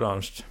väggarna med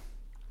orange.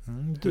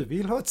 Du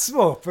vill ha ett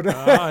svar på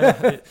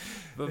det.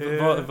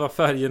 Vad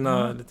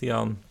färgerna lite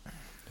grann.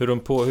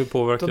 Hur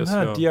påverkas de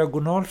här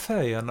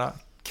diagonalfärgerna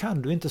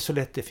kan du inte så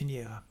lätt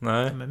definiera.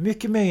 Nej. De är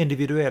mycket mer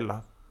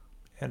individuella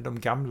än de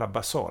gamla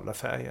basala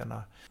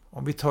färgerna.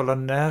 Om vi talar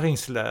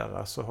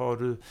näringslära så har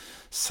du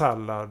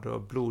sallad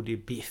och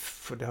blodig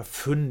biff och det har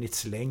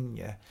funnits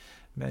länge.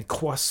 Men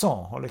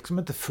croissant har liksom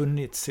inte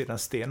funnits sedan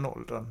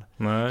stenåldern.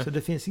 Nej. Så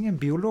det finns ingen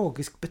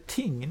biologisk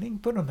betingning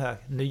på de här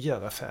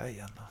nyare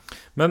färgerna.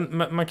 Men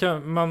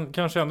man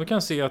kanske ändå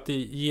kan se att det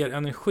ger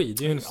energi.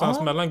 Det är ju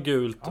någonstans mellan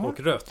gult och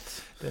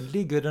rött. Den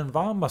ligger i den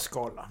varma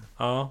skalan.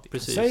 Ja,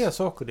 precis. Säga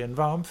saker, det är en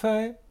varm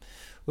färg.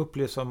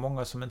 Upplevs av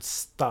många som en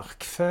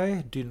stark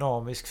färg,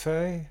 dynamisk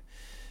färg.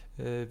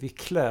 Vi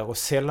klär oss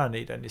sällan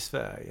i den i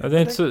Sverige. Ja, det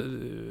är inte så,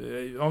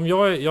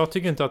 jag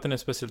tycker inte att den är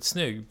speciellt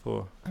snygg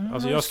på.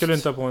 Alltså jag skulle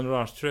inte ha på en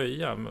orange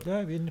tröja. Men... Där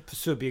är vi inne på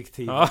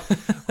subjektiv. Ja.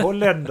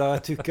 Holländare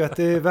tycker att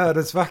det är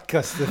världens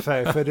vackraste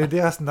färg för det är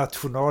deras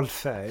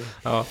nationalfärg.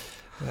 Ja.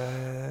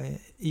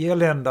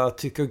 Irländare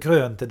tycker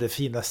grönt är det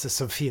finaste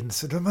som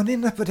finns. Och då är man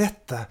inne på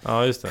detta.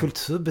 Ja, just det.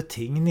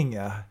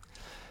 Kulturbetingningar.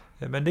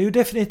 Men det är ju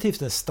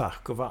definitivt en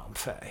stark och varm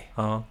färg.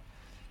 Ja.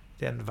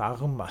 Den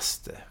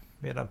varmaste.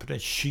 Medan på den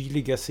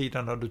kyliga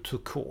sidan har du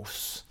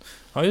turkos.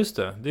 Ja, just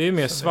det. Det är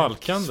mer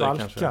svalkande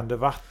kanske. Svalkande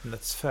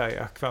vattnets färg,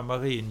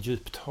 akvamarin,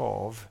 djupt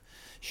hav.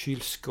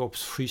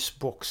 Kylskåps,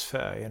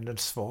 skysboxfärgen, den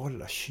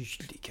svala,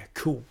 kyliga,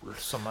 cool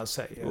som man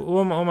säger. Och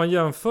om man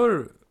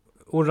jämför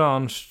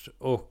orange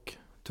och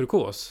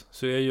turkos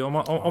så är ju, om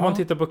man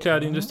tittar på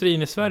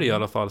klädindustrin i Sverige i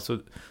alla fall, så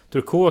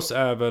turkos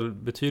är väl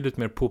betydligt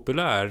mer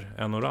populär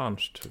än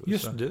orange.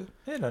 Just det,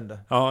 är den det.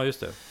 Ja, just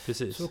det,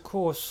 precis.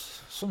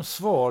 Turkos som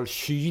sval,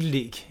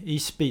 kylig,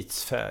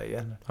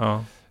 isbitsfärgen.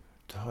 Ja.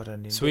 Du har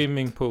den i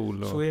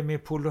swimmingpool.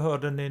 Swimmingpool, du har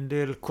den i en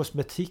del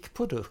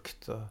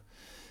kosmetikprodukter.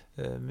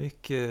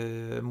 Mycket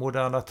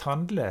moderna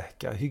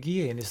tandläkare,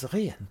 hygieniskt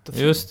rent och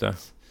fint. Just det.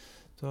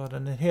 Du har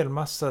den en hel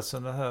massa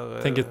sådana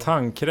här... Tänker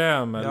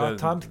tandkräm eller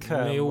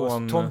tandkräm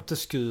neon. Och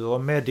tomteskur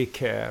och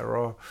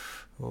Medicare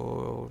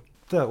och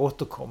där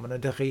återkommer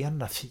det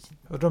rena fin.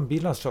 Och de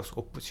bildar en slags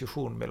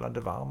opposition mellan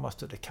det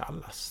varmaste och det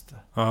kallaste.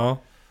 Ja.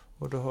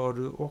 Och då har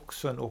du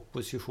också en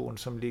opposition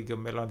som ligger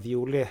mellan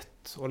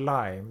violett och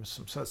lime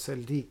som så att säga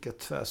ligger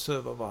tvärs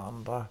över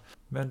varandra.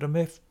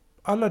 Men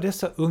alla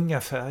dessa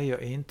unga färger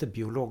är inte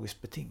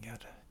biologiskt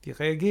betingade. Vi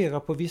reagerar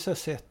på vissa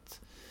sätt.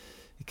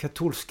 I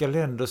katolska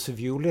länder så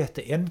violett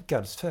är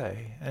änkans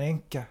färg. En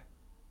änka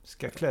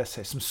ska klä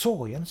sig som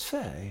sorgens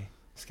färg.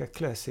 Ska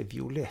klä sig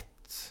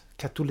violett.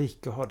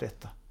 Katoliker har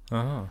detta.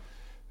 Aha.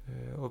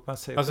 Och man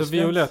säger alltså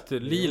violett,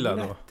 lila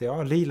då?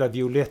 Ja, lila,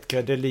 violett,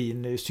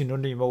 gredelin är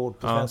synonyma ord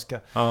på svenska.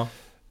 Ja.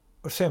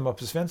 Och säger man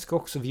på svenska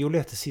också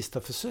violett är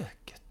sista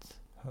försöket.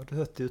 Har du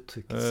hört det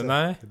uttrycket?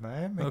 Nej.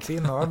 Nej, men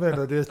kvinnor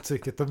använder det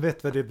uttrycket. De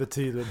vet vad det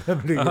betyder.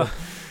 Nämligen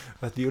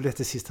att violett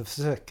är sista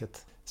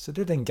försöket. Så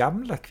det är den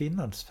gamla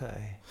kvinnans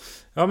färg.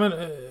 Ja, men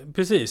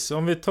precis.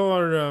 Om vi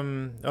tar...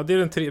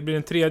 det blir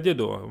den tredje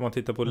då. Om man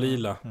tittar på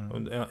lila.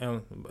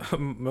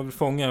 Man vill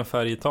fånga en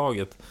färg i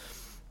taget.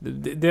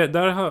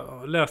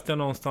 Där läste jag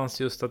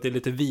någonstans just att det är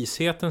lite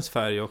vishetens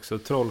färg också.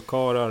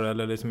 Trollkarlar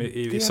eller liksom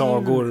i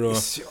sagor.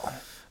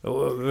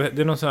 Och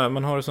det är någon sån här...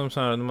 Man har det som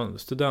sån här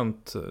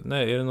student...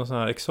 Nej, är det någon sån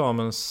här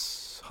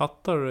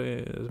examenshattar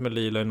som är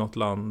lila i något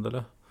land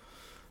eller?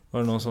 Var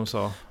det någon som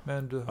sa?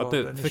 Men du har att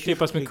det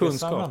förknippas med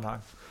kunskap. Sammanhang.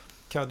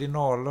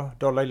 Kardinaler,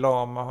 Dalai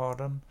Lama har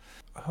den.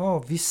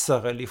 Har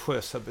vissa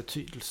religiösa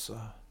betydelser.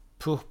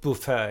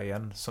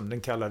 Purpurfärgen, som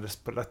den kallades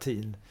på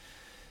latin,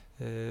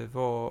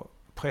 var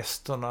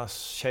prästernas,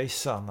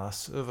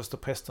 kejsarnas, översta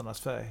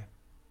prästernas färg.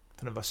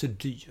 För den var så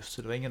dyr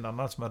så det var ingen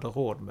annan som hade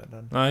råd med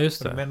den. Ja,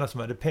 just det. Den enda som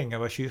hade pengar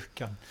var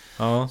kyrkan.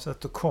 Ja. Så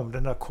att då kom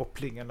den där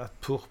kopplingen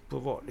att purpur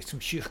var liksom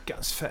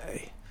kyrkans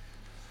färg.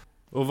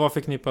 Och vad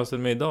förknippas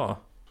den med idag?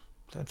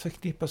 Den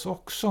förknippas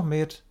också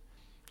med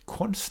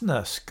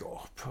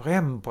konstnärskap.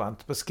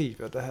 Rembrandt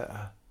beskriver det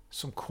här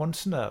som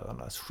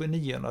konstnärernas,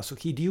 geniernas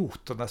och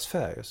idioternas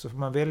färg. Så får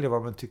man välja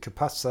vad man tycker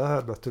passar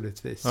här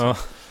naturligtvis. Ja.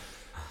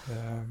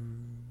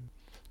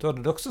 Då är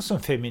det också som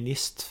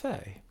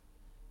feministfärg.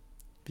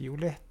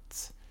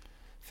 Violett.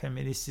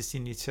 Feministiskt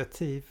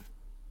initiativ.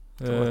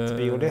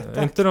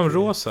 Är inte de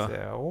rosa?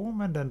 Ja,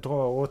 men den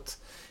drar åt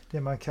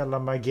det man kallar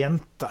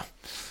magenta.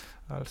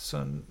 Alltså,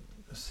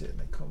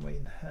 den kommer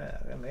in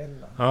här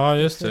emellan. Ja,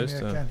 just det.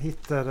 Jag kan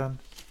hitta den.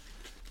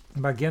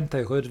 Magenta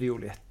är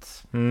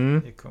rödviolett.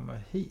 Vi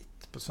kommer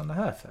hit på sådana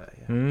här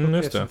färger.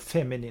 Just det. Som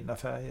feminina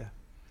färger.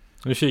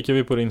 Nu kikar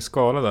vi på din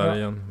skala där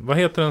igen. Vad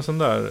heter en sån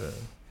där?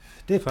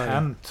 Det är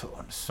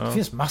Pantones. Det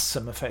finns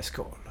massor med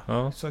färgskalor.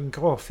 Ja. Så en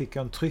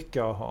grafiker, en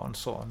tryckare har en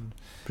sån.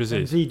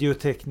 Precis. En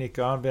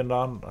videotekniker använder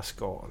andra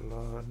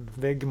skalor. En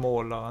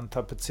väggmålare, en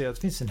tapetserare. Det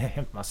finns en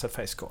hemskt massa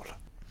färgskalor.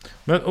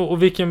 Men,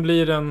 och vilken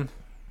blir den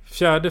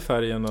fjärde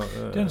färgen?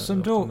 Den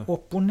som då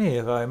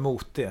opponerar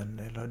emot den,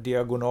 eller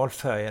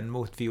diagonalfärgen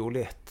mot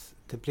violett,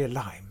 det blir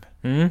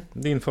lime.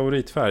 Din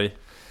favoritfärg,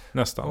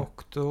 nästan.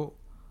 Och då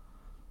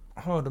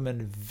har de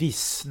en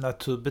viss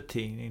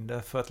naturbetingning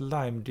därför att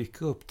lime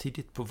dyker upp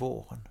tidigt på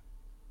våren.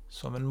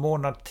 Så om en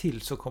månad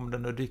till så kommer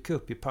den att dyka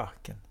upp i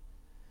parken.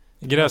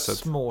 Gräset?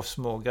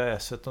 Små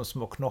gräset, de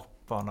små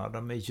knopparna,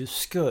 de är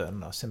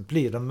ljusgröna, sen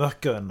blir de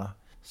mörkgröna.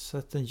 Så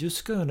att den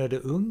ljusgröna är det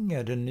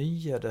unga, det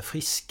nya, det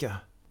friska.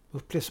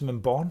 Upplevs som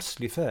en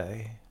barnslig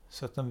färg.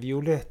 Så att en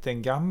violett är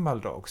en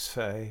gammaldags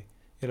färg,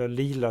 eller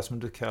lila som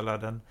du kallar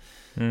den,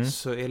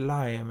 så är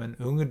lime en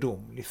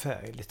ungdomlig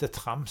färg, lite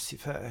tramsig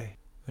färg.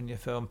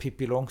 Ungefär om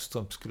Pippi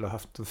Långstrump skulle ha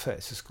haft en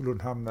färg så skulle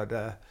hon hamna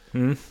där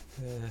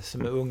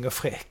som är ung och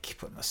fräck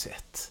på något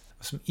sätt.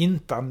 Som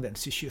inte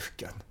används i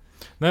kyrkan.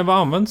 Nej, vad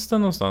används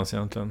den någonstans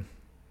egentligen?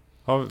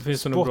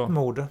 Finns det något bra?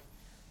 Sportmode.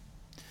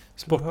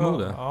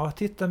 Sportmode? Ja,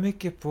 titta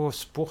mycket på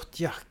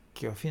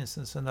sportjackor. Det finns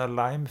en sån där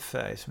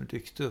limefärg som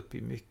dykt upp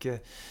i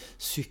mycket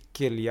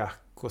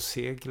cykeljackor,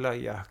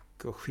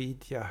 seglarjackor,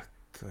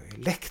 skidjackor,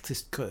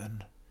 elektriskt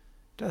grön.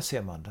 Där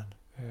ser man den.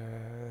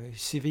 I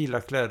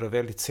civila kläder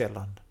väldigt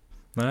sällan.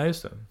 Nej,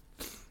 just det.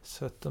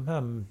 Så att de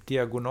här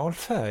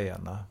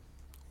diagonalfärgerna,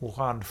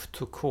 orange,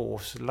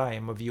 turkos,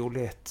 lime och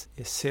violett,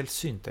 är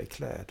sällsynta i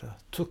kläder.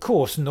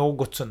 Turkos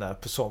något sån där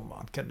på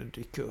sommaren kan det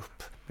dyka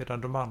upp,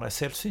 medan de andra är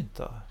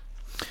sällsynta.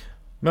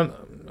 Men,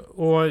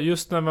 och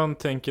just när man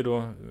tänker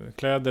då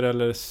kläder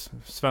eller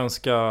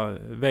svenska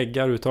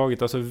väggar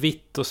uttaget, alltså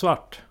vitt och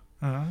svart.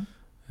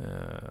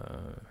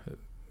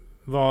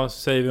 Vad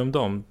säger vi om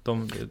dem?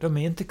 De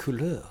är inte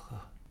kulörer.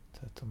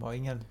 De har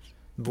ingen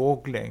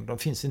våglängd. De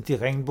finns inte i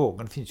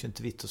regnbågen. De finns ju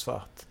inte vitt och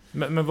svart.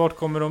 Men vart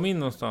kommer de in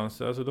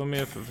någonstans? Alltså de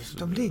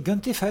ligger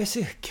inte i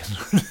färgcirkeln.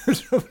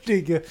 De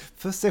ligger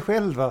för sig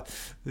själva.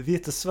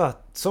 Vitt och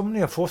svart.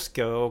 Somliga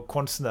forskare och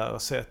konstnärer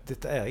säger att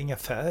det är inga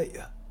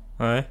färger.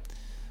 Nej.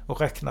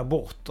 Och räkna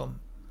bort dem.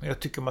 Jag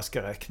tycker man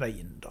ska räkna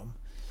in dem.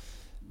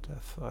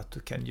 Därför att du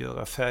kan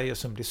göra färger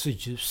som blir så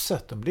ljusa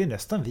att de blir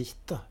nästan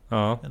vita.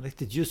 Ja. En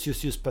riktigt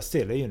ljus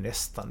pastell är ju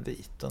nästan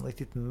vit. En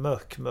riktigt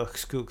mörk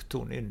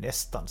skuggton är ju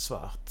nästan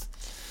svart.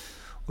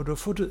 Och då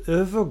får du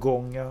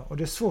övergångar, och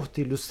det är svårt att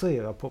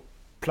illustrera på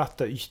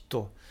platta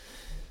ytor.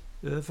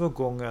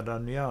 Övergångar där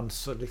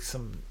nyanser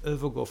liksom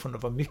övergår från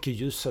att vara mycket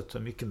ljusa till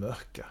mycket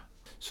mörka.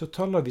 Så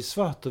talar vi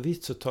svart och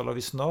vitt så talar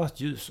vi snart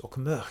ljus och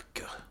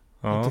mörker.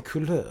 Ja. Inte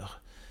kulör.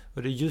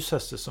 Och det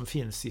ljusaste som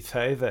finns i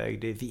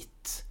färgväg det är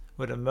vitt.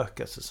 Och det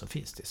mörkaste som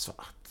finns det är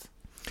svart.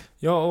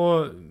 Ja,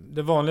 och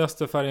det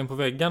vanligaste färgen på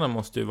väggarna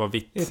måste ju vara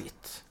vitt. Är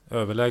vitt.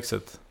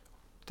 Överlägset.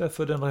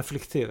 Därför den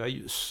reflekterar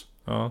ljus.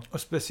 Ja.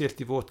 Och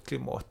speciellt i vårt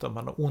klimat där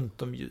man har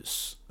ont om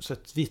ljus. Så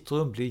ett vitt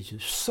rum blir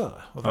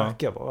ljusare och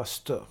verkar vara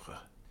större.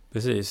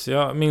 Precis.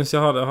 Jag minns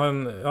jag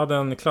hade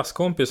en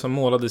klasskompis som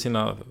målade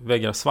sina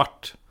väggar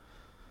svart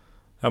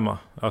hemma.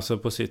 Alltså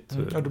på sitt...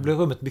 Ja, då blir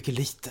rummet mycket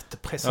litet.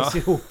 Det pressas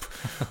ihop.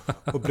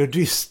 Och blir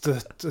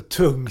dystert och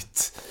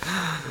tungt.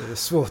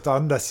 Svårt att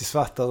andas i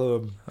svarta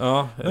rum.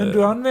 Ja, men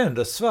du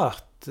använder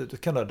svart. Du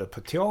kan ha det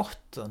på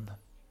teatern.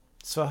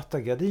 Svarta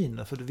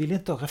gardiner. För du vill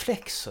inte ha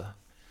reflexer.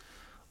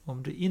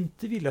 Om du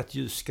inte vill att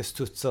ljus ska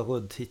studsa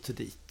runt hit och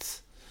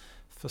dit.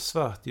 För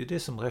svart är ju det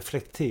som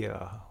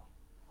reflekterar.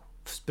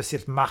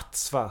 Speciellt matt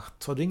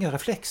svart. Har du inga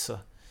reflexer.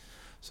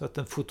 Så att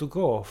en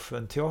fotograf,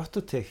 en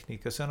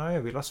teatertekniker säger att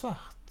jag vill ha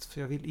svart.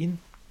 För jag vill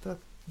inte att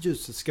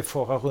ljuset ska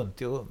fara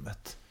runt i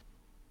rummet.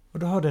 Och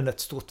då har den ett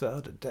stort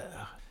värde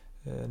där.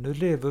 Nu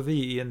lever vi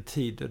i en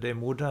tid där det är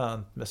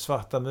modernt med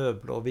svarta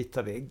möbler och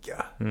vita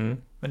väggar.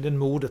 Men det är en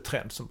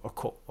modetrend som bara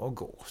kommer och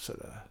går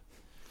sådär.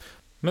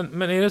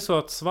 Men är det så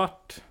att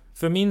svart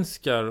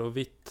förminskar och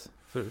vitt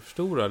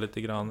förstorar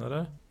lite grann,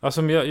 eller?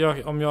 Alltså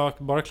om jag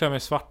bara klär mig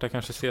svart, jag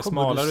kanske ser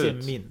smalare ut. Kommer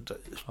du se mindre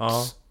ut.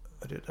 Ja.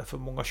 Det är därför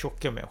många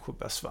tjocka människor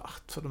bär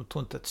svart. För de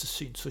tror inte att det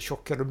syns. Så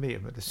tjocka de är,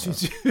 men det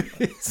syns ju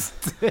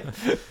visst.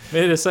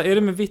 Men är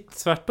det med vitt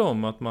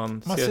tvärtom? Att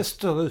man ser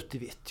större ut i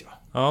vitt, ja.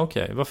 Ja,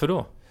 okej. Varför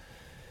då?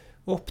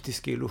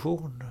 Optiska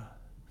illusioner.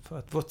 För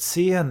att vårt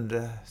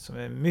seende, som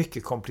är en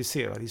mycket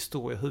komplicerad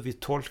historia, hur vi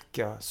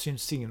tolkar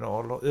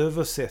synsignaler,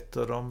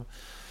 översätter dem,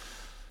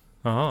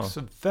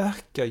 så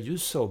verkar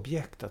ljusa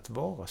objekt att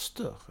vara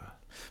större.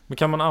 Men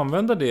kan man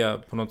använda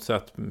det på något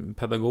sätt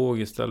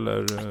pedagogiskt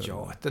eller...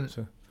 Ja, att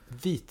en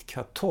vit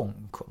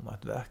kartong kommer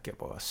att verka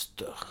vara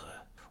större.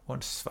 Och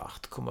en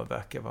svart kommer att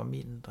verka vara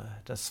mindre.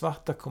 Den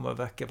svarta kommer att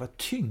verka vara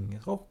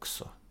tyngre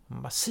också.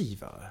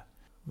 Massivare.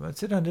 Men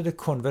sedan är det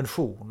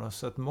konventioner,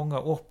 så att många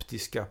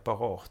optiska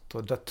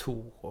apparater,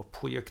 datorer,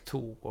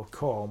 projektorer,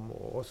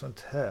 kameror och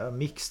sånt här,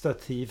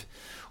 mixtativ,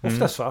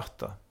 ofta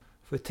svarta.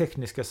 För i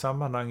tekniska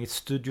sammanhang, i ett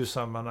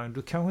studiosammanhang,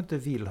 du kanske inte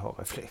vill ha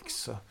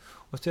reflexer.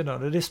 Och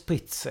sedan har det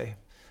spritt sig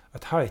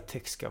att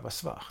high-tech ska vara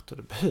svart, och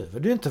det behöver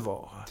det inte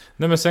vara.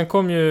 Nej, men sen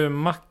kom ju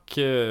Mac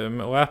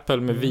och Apple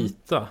med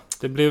vita.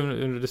 Det blev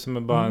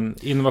liksom bara en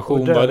innovation.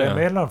 Och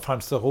däremellan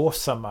fanns det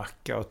rosa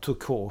macka och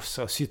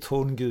turkosa och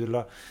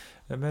citrongula.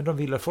 Men de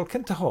ville folk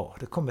inte ha.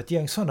 Det kom ett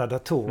gäng sådana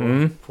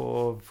datorer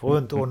på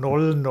runt år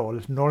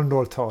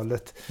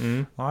 00-talet.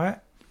 Nej.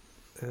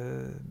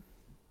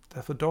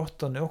 Därför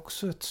datorn är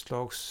också ett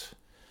slags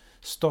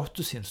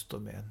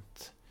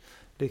statusinstrument.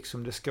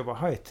 Liksom det ska vara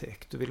high-tech.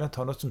 Du vill inte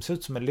ha något som ser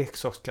ut som en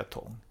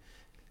leksakskartong.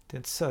 Det är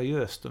inte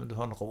seriöst om du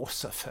har en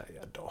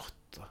rosafärgad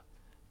dator.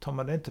 Tar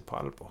man det inte på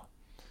allvar.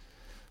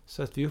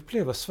 Så att vi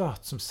upplever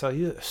svart som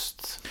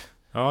seriöst.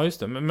 Ja, just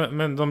det.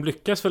 Men de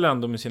lyckas väl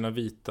ändå med sina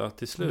vita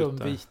till slut? De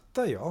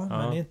vita, ja.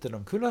 Men inte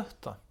de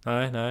kulörta.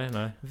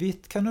 Nej.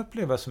 Vitt kan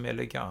upplevas som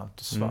elegant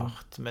och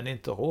svart. Men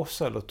inte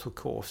rosa eller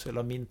turkos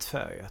eller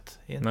mintfärgat.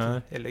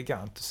 Inte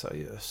elegant och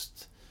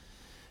seriöst.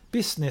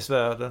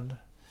 Businessvärlden.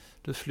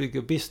 Du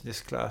flyger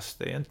business class.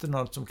 Det är inte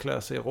någon som klär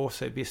sig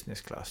rosa i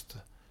business class.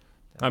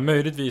 Ja,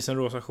 möjligtvis en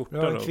rosa skjorta.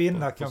 Ja, en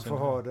kvinna kan få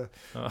ha det.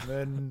 Ja.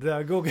 Men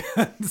där går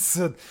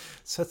gränsen.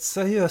 Så att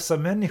seriösa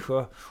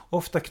människor,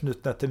 ofta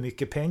knutna till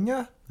mycket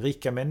pengar.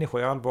 Rika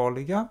människor är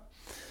allvarliga.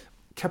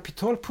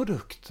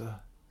 Kapitalprodukter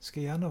ska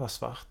gärna vara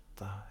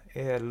svarta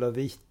eller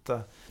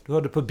vita. Du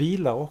har det på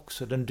bilar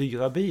också. Den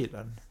dyra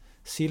bilen.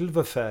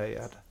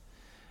 Silverfärgad.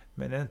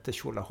 Men inte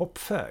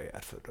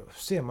tjolahoppfärgad. För då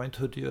ser man inte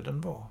hur dyr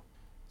den var.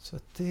 Så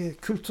att det är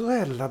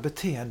kulturella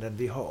beteenden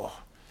vi har.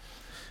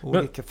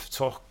 Olika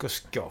saker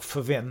ska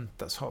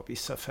förväntas ha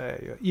vissa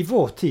färger. I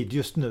vår tid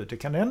just nu, det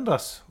kan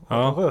ändras. Och det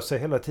rör sig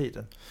hela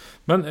tiden.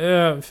 Men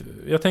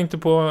jag tänkte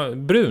på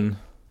brun.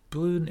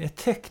 Brun är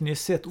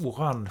tekniskt sett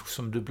orange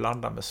som du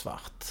blandar med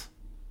svart.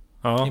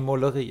 I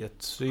måleriet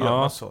så gör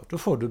man så. Då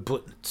får du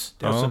brunt.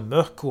 Det är alltså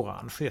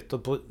mörkorange heter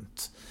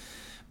brunt.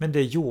 Men det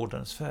är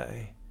jordens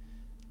färg.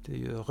 Det är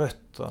ju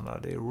rötterna,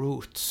 det är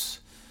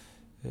roots.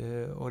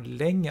 Och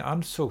länge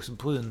ansågs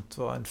brunt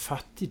vara en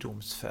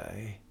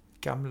fattigdomsfärg.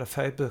 Gamla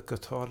färgböcker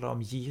talar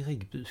om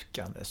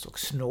girigbukanes och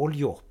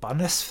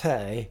snåljorpanes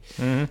färg.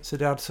 Så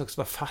det ansågs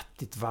vara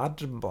fattigt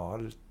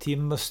vaddmal,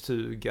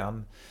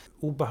 timmerstugan.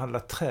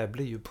 Obehandlat trä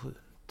blir ju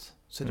brunt.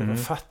 Så det var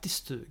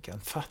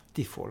fattigstugan.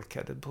 Fattigfolk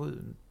hade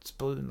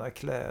bruna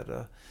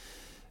kläder.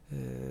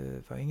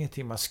 Det var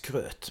ingenting man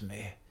skröt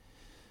med.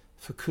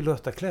 För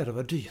kulörta kläder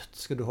var dyrt.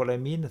 Ska du hålla i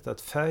minnet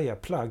att färga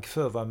plagg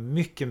för var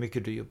mycket,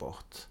 mycket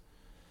dyrbart.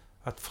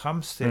 Att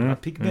framställa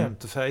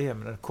pigment och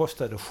färgämnen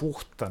kostade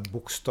skjortan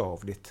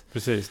bokstavligt.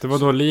 Precis, det var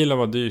då lila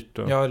var dyrt.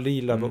 Då. Ja,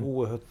 lila var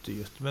oerhört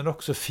dyrt. Men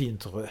också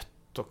fint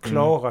rött. Och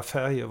klara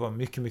färger var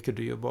mycket, mycket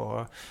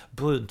dyrbara.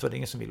 Brunt var det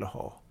ingen som ville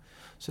ha.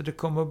 Så det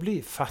kommer att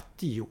bli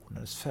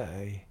fattigjordens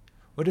färg.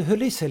 Och det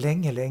höll i sig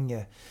länge,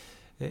 länge.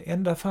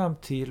 Ända fram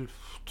till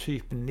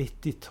typ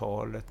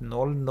 90-talet,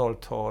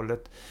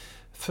 00-talet.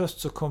 Först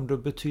så kom det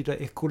att betyda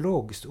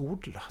ekologiskt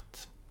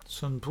odlat.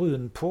 Som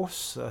brun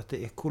påse, att det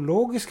är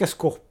ekologiska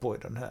skorpor i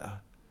den här.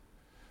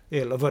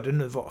 Eller vad det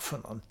nu var för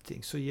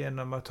någonting. Så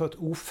genom att ha ett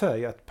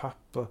ofärgat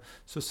papper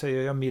så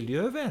säger jag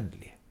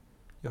miljövänlig.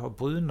 Jag har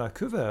bruna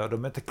kuvert,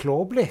 de är inte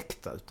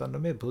klarblekta utan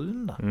de är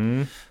bruna.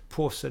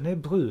 Påsen är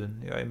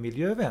brun, jag är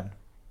miljövän.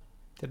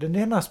 Det är den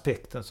ena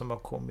aspekten som har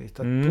kommit.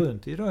 Att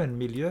brunt idag är en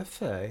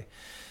miljöfärg.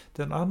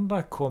 Den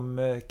andra kom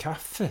med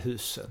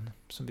kaffehusen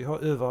som vi har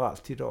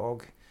överallt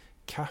idag.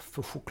 Kaffe-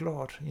 och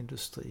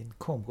chokladindustrin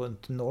kom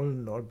runt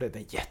 00, blev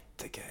en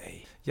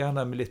jättegrej.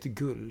 Gärna med lite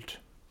guld.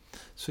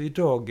 Så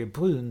idag är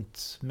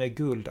brunt med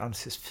guld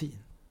anses fint.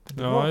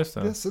 Det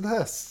är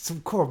sådär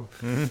som kom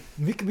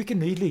mycket, mycket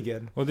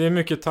nyligen. Och det är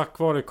mycket tack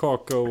vare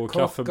kakao och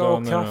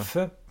kaffebönor. Kakao och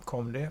kaffe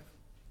kom det.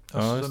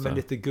 Och så med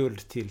lite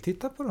guld till.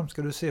 Titta på dem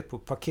ska du se på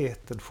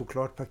paketen,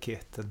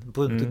 chokladpaketen.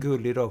 Brunt och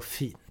guld idag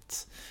fint.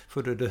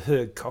 För då är det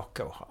hög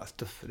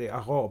kakaohalt. För det är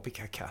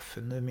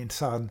arabika-kaffe nu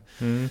minsann.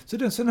 Så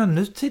det är en sån här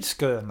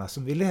nutidsgröna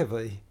som vi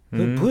lever i.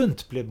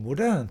 Brunt blev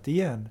modernt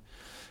igen.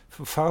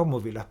 För farmor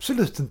vill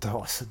absolut inte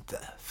ha sånt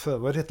där. För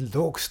var det ett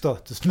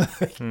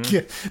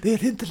lågstatusmärke. Det är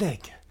det inte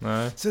längre.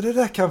 Nej. Så det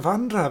där kan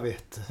vandra,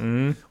 vet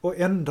du. Och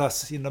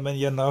ändras inom en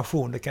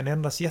generation. Det kan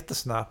ändras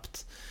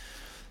jättesnabbt.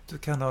 Du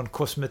kan ha en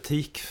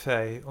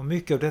kosmetikfärg. Och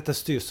mycket av detta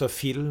styrs av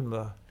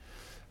filmer.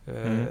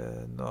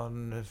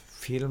 Någon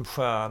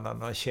filmstjärna,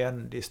 någon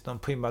kändis, någon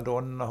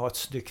primadonna har ett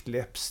snyggt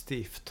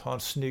läppstift, har en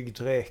snygg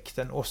dräkt,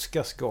 en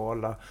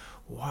Oscarsgala.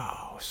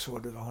 Wow, så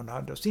det var hon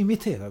hade. Och så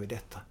imiterar vi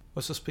detta.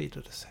 Och så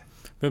sprider det sig.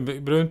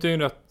 Men brunt är ju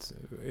rätt,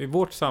 i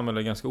vårt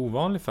samhälle ganska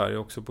ovanlig färg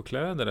också på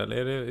kläder, eller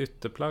är det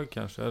ytterplagg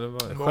kanske? Eller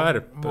vad?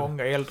 Skärp?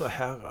 Många äldre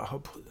herrar har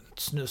brunt,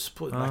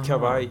 snusbruna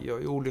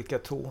kavajer i olika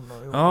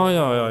toner.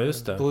 Ja,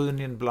 just det.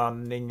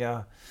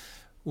 Bruninblandningar,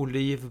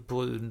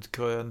 olivbrunt,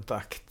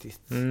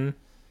 gröntaktigt.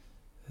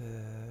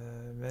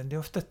 Men det är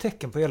ofta ett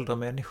tecken på äldre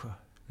människor.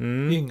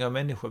 Yngre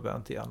människor bär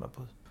inte gärna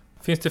brunt.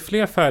 Finns det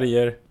fler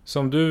färger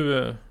som du...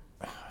 Det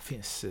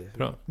finns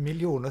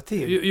miljoner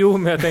till. Jo,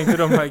 men jag tänkte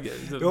de här...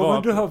 Jo,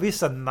 men du har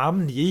vissa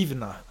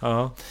namngivna.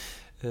 Ja.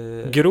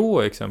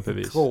 Grå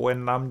exempelvis. Grå är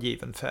en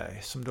namngiven färg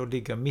som då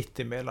ligger mitt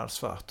emellan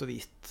svart och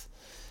vitt.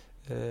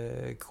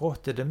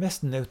 Grått är det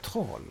mest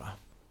neutrala.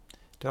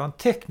 Det har en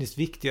tekniskt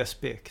viktig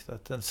aspekt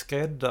att en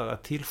skräddare,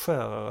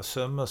 tillskärare,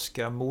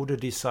 sömmerska,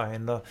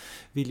 modedesigner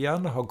vill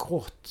gärna ha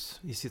grått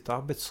i sitt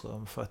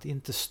arbetsrum för att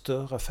inte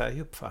störa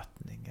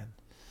färguppfattningen.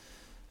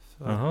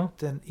 För att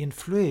den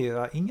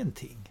influerar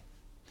ingenting.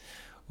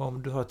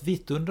 Om du har ett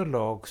vitt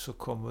underlag så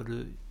kommer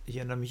du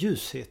genom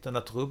ljusheten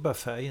att rubba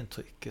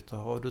färgintrycket. Och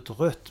har du ett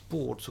rött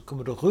bord så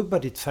kommer du rubba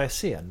ditt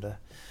färgseende.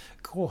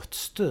 Grått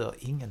stör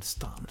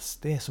ingenstans.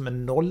 Det är som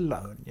en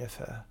nolla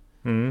ungefär.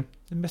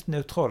 Det mest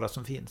neutrala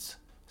som finns.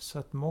 Så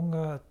att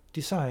många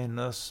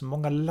designers,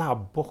 många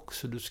labb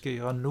också, du ska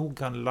göra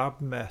noggrann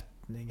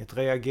labbmätning. Ett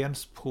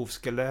reagensprov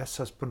ska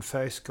läsas på en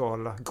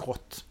färgskala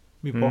grått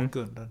i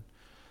bakgrunden.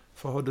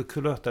 För har du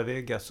kulörta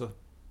väggar så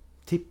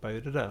tippar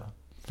ju det där.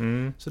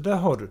 Så där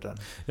har du den.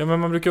 Ja, men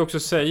man brukar också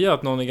säga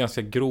att någon är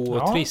ganska grå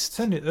och trist.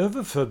 Sen i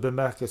överförd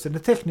bemärkelse,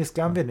 den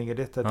tekniska användningen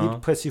i detta,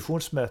 vid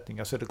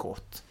precisionsmätningar så är det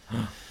grått.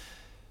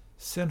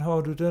 Sen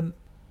har du den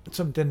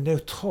som den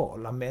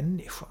neutrala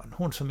människan,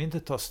 hon som inte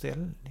tar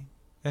ställning.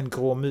 En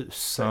grå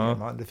mus säger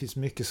man. Det finns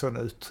mycket sådana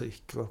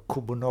uttryck och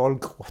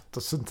kommunalgrått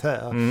och sånt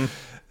här.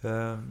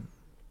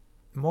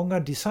 Många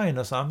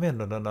designers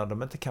använder den när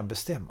de inte kan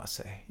bestämma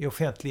sig i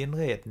offentlig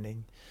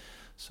inredning.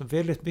 Så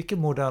väldigt mycket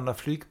moderna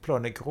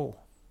flygplan är grå.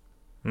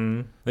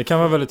 Det kan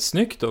vara väldigt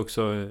snyggt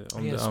också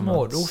om det är det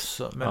små används.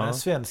 doser, men en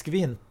svensk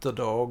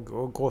vinterdag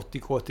och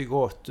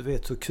grått, du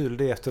vet hur kul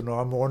det är efter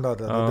några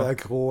månader. Det där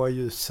gråa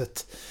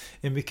ljuset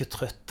är mycket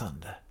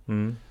tröttande.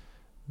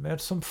 Men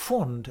som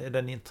fond är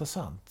den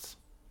intressant.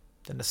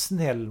 Den är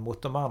snäll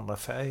mot de andra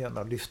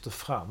färgerna och lyfter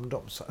fram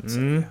dem så att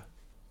säga.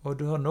 Och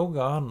du har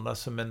några andra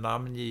som är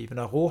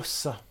namngivna.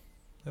 Rosa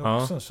är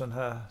också en sån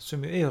här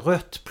som är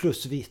rött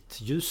plus vitt,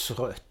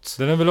 ljusrött.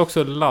 Den är väl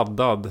också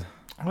laddad?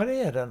 Ja,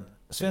 det är den.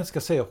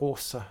 Svenska säger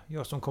rosa.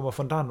 Jag som kommer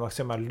från Danmark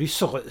säger man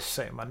lyseröd,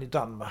 säger man i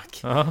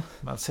Danmark.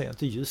 Man säger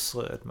inte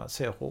ljusröd, man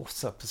säger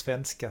rosa på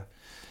svenska.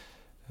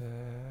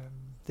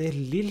 Det är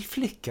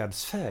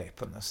lillflickans färg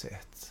på något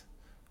sätt.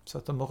 Så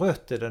att om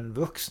rött är den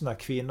vuxna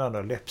kvinnan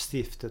och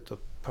läppstiftet och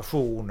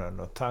passionen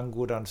och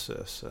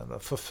tangodansösen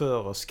och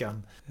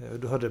förförerskan.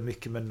 Du hade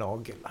mycket med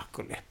nagellack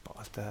och läppar och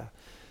allt det här.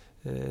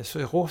 Så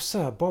är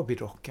rosa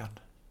Barbie-dockan.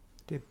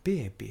 Det är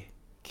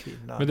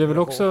babykvinnan. Men det är väl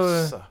också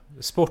rosa.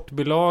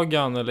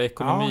 Sportbilagan eller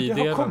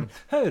ekonomidelen?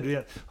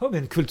 Här har vi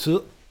en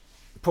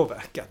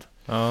kulturpåverkan.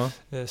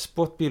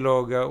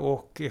 Sportbilaga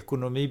och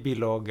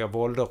ekonomibilaga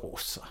valde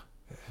rosa.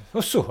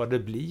 Och så har det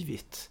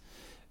blivit.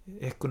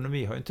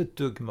 Ekonomi har inte ett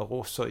dugg med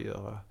rosa att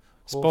göra.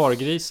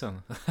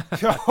 Spargrisen.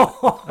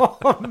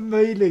 Ja,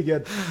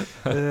 möjligen.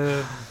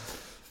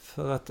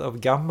 För att av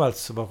gammalt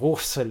så var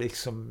rosa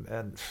liksom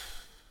en,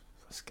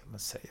 vad ska man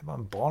säga,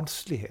 en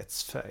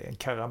barnslighetsfärg, en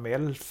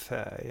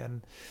karamellfärg,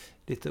 en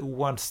lite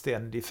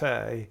oanständig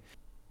färg.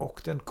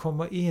 Och den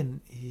kommer in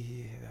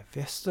i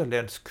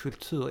västerländsk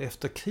kultur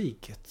efter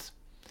kriget.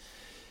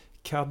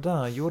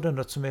 Cardin gjorde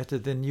något som heter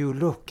The New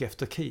Look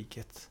efter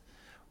kriget.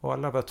 Och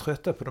alla var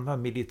trötta på de här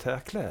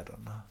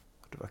militärkläderna.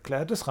 Det var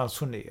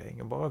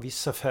klädesransonering och bara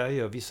vissa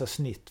färger och vissa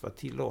snitt var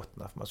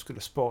tillåtna för man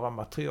skulle spara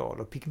material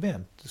och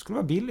pigment. Det skulle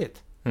vara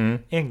billigt.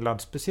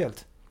 England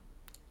speciellt.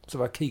 Så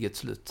var kriget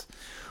slut.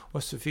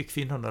 Och så fick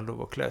kvinnorna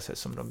lov att klä sig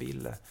som de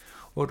ville.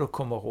 Och då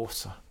kommer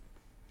rosa.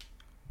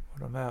 Och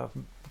de här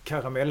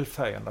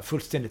karamellfärgerna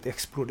fullständigt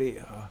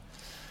exploderar.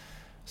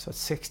 Så att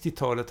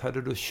 60-talet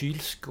hade då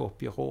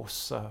kylskåp i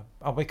rosa.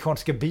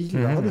 Amerikanska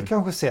bilar har du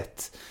kanske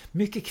sett.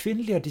 Mycket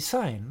kvinnliga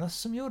designers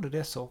som gjorde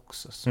dessa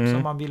också.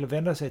 Som man ville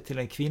vända sig till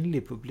en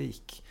kvinnlig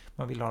publik.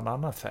 Man ville ha en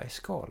annan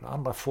färgskala,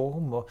 andra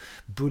former,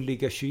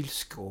 bulliga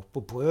kylskåp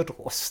och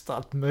brödrost,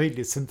 allt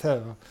möjligt sånt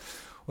här.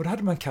 Och då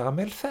hade man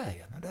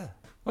karamellfärgerna där.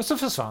 Och så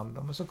försvann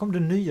de och så kom det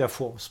nya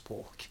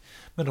formspråk.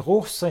 Men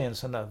rosa är en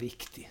sån där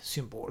viktig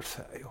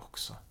symbolfärg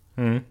också.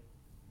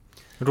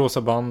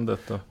 Rosa bandet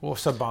då?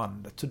 Rosa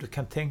bandet. Så du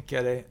kan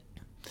tänka dig,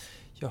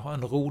 jag har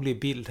en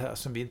rolig bild här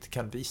som vi inte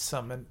kan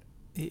visa, men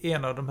i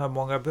en av de här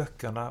många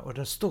böckerna, och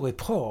den står i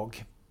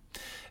Prag.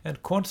 En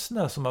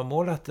konstnär som har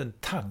målat en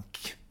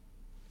tank,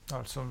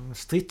 alltså en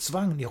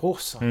stridsvagn i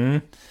rosa.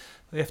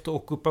 Efter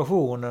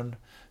ockupationen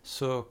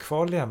så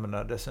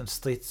kvarlämnades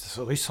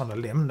så ryssarna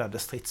lämnade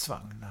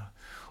stridsvagnar.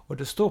 Och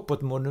det står på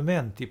ett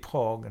monument i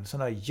Prag, en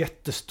sån här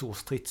jättestor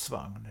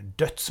stridsvagn, en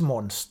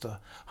dödsmonster.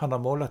 Han har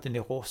målat den i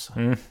rosa.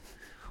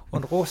 Och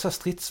en rosa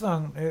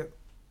stridsvagn är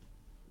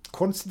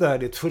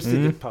konstnärligt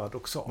fullständigt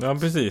paradoxalt. Ja,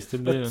 precis. Det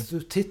blir...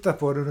 Du tittar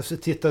på den och så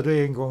tittar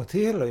du en gång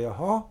till och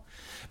jaha.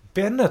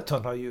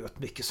 Benetton har gjort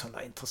mycket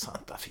sådana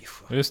intressanta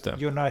affischer. Just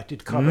det.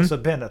 United Colors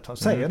of Benetton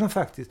säger de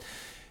faktiskt.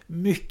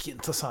 Mycket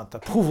intressanta,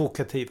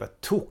 provokativa,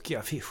 tokiga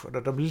affischer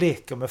där de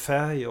leker med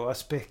färger och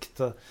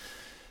aspekter.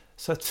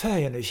 Så att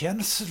färgen är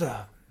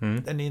känsla.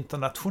 Den är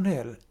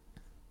internationell.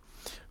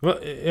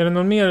 Är det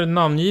någon mer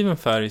namngiven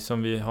färg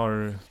som vi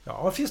har?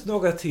 Ja, det finns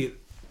några till.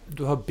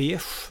 Du har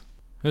beige.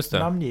 Just det.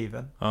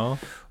 Namngiven. Ja.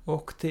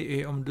 Och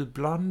det är om du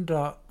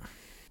blandar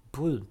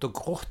brunt och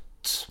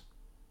grått.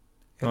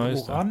 Eller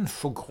orange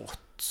och grått.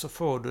 Så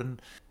får du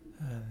en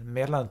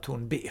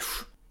mellanton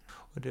beige.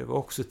 Och det var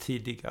också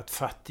tidigare ett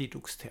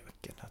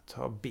fattigdomstecken att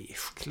ha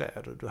beige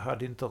kläder. Du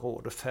hade inte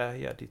råd att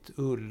färga ditt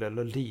ull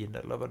eller lin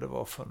eller vad det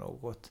var för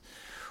något.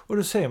 Och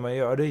då säger man,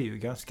 ja det är ju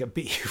ganska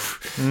beige.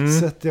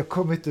 Så att det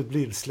kommer inte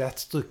bli en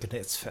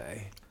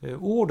slätstrukenhetsfärg.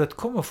 Ordet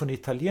kommer från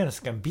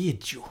italienskan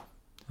bigio.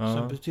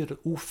 Som betyder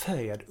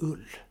ofärgad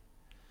ull.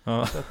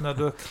 Ja. Så att när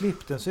du har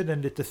klippt den så är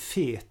den lite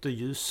fet och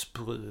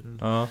ljusbrun.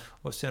 Ja.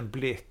 Och sen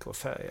bleker och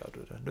färgar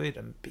du den. Då är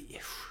den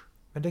beige.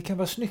 Men det kan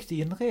vara snyggt i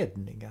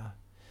inredningar.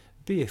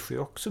 Beige är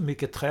också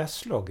mycket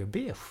träslag är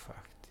beige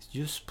faktiskt.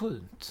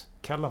 Ljusbrunt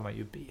kallar man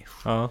ju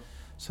beige. Ja.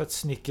 Så att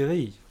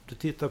snickeri, du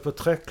tittar på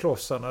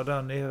träklossarna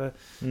där nere,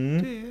 det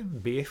är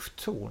en beige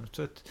ton.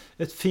 Så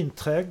ett fint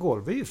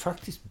trägolv är ju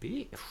faktiskt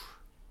beige.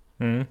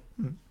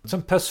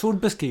 Som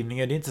personbeskrivning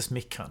är det inte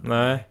smickrande.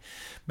 Nej.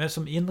 Men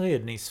som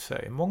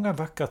inredningsfärg, många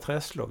vackra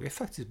träslag är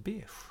faktiskt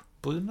beige.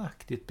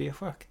 Brunaktigt,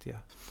 beigeaktiga.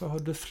 Vad har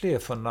du fler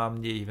för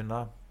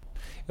namngivna?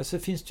 Ja, så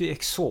finns det ju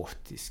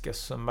exotiska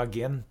som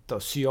magenta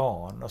och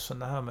cyan och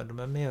sådana här, men de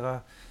är mera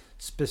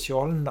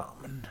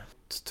specialnamn.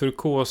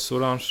 Turkos,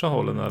 orangea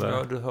hållen eller?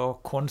 Ja, du har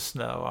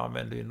konstnärer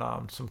använder ju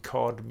namn som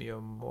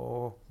kadmium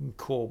och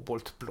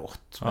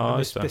koboltblått. Men de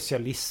är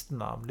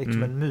specialistnamn.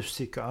 Liksom en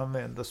musiker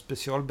använder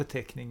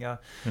specialbeteckningar.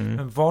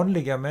 Men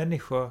vanliga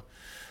människor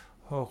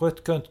har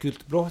rött, grönt,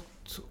 gult,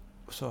 blått.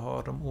 Och så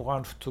har de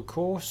orange,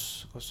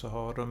 turkos. Och så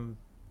har de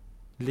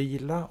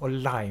lila och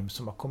lime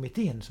som har kommit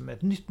in som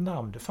ett nytt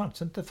namn. Det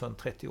fanns inte för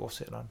 30 år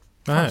sedan.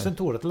 Det fanns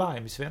inte ordet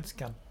lime i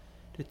svenskan.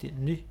 Det är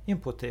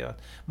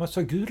nyimporterat. Man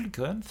sa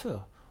gulgrön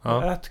för.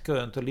 Ja.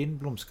 Ärtgrönt och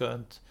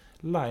lindblomsgrönt.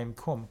 Lime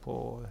kom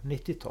på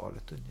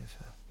 90-talet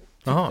ungefär.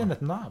 Fick den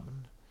ett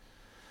namn.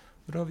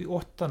 Och då har vi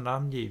 8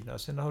 namngivna.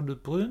 Sen har du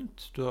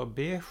brunt, du har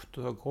beige,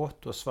 du har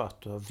grått, du har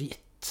svart, du har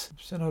vitt.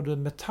 Sen har du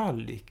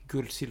metallic,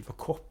 guld, silver,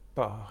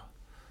 koppar.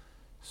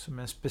 Som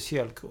en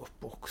speciell grupp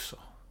också.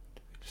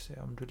 Det vill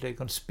säga om du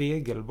lägger en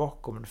spegel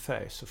bakom en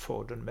färg så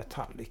får du en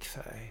metallic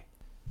färg.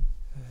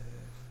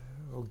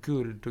 Och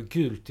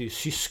gult är ju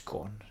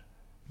syskon.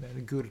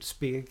 Men guld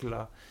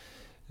speglar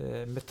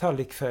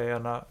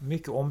metallicfärgerna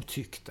mycket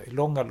omtyckta i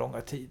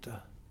långa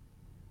tider.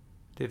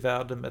 Det är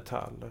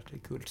värdemetaller, det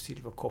är guld,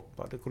 silver,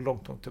 koppar, det går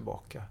långt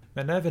tillbaka.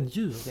 Men även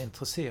djur är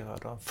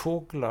intresserade av.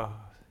 Fåglar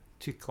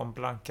tycker om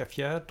blanka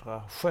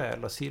fjädrar,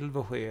 skäl och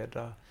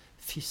silverskedar,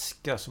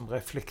 fiskar som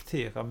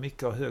reflekterar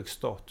mycket av hög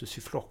status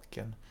i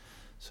flocken.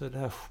 Så det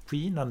här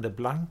skinande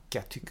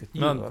blanka tycker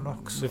djuren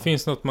också. Det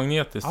finns något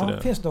magnetiskt i det. Ja,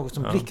 det finns något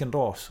som blicken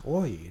dras.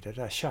 Oj, det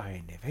där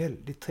shiny,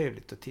 väldigt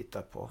trevligt att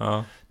titta på.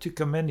 Ja.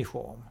 Tycker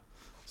människor om.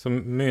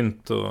 Som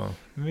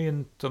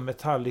mynt och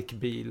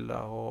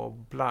metallicbilar och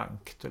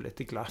blankt och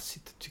lite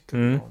glassigt tycker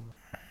de om.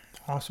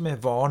 Ja, som är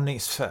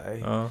varningsfärg.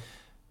 Ja.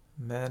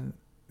 Men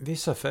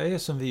vissa färger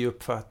som vi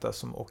uppfattar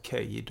som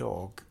okej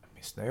idag.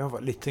 Minst när jag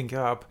var liten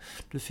grabb.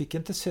 Du fick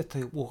inte sätta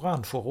i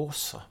orange och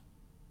rosa.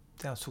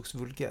 Det ansågs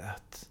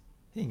vulgärt.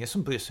 Ingen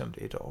som bryr sig om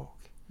det idag.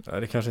 Ja,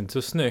 det är kanske inte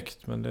så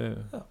snyggt, men det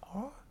är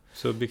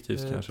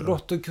subjektivt kanske.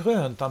 Blått och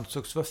grönt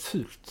ansågs vara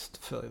fult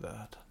förr i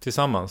världen.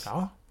 Tillsammans?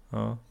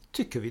 Ja.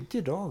 Tycker vi inte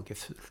idag är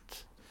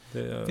fult.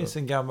 Det finns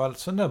en gammal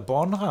sån där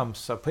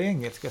barnramsa på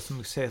engelska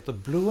som säger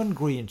blue and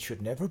green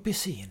should never be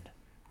seen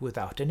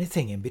without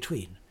anything in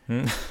between.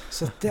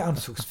 Så det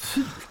ansågs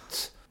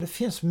fult. Det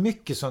finns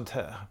mycket sånt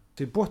här.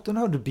 I botten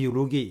har du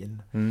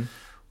biologin.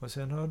 Och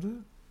sen har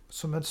du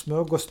som en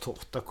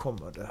smörgåstårta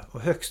kommer det.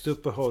 Och högst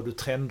uppe har du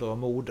trender och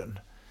moden.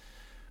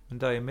 Men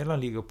däremellan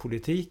ligger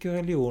politik och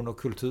religion och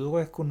kultur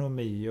och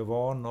ekonomi och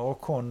vanor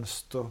och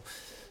konst.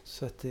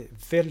 Så att det är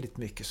väldigt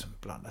mycket som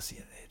blandas in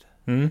i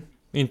det.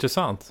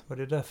 Intressant. Och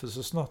det är därför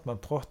så snart man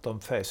pratar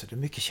om färg så är det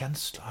mycket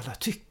känslor. Alla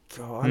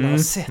tycker och alla har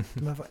sett.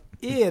 Men vad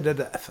är det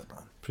där för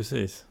någon?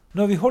 Precis.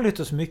 Nu har vi hållit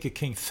oss mycket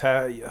kring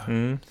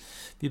färger.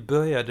 Vi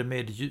började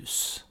med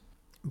ljus.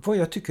 Vad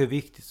jag tycker är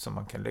viktigt som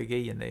man kan lägga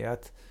in är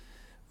att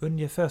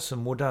ungefär som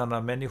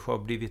moderna människor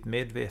har blivit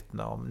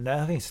medvetna om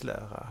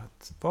näringslära.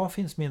 Var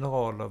finns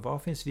mineraler? Var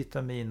finns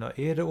vitaminer?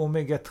 Är det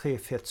omega-3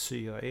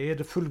 fettsyra? Är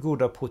det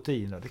fullgoda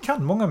proteiner? Det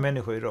kan många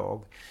människor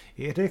idag.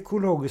 Är det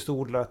ekologiskt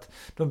odlat?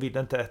 De vill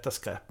inte äta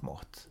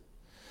skräpmat.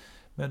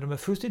 Men de är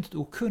fullständigt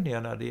okunniga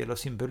när det gäller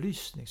sin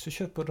belysning. Så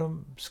köper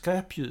de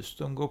skräpljus.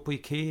 De går på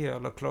Ikea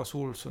eller Clas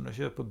Ohlson och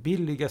köper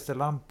billigaste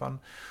lampan.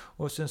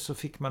 Och sen så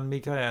fick man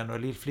migrän och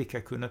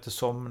lillflicka kunde inte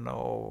somna.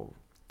 Och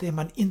det är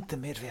man inte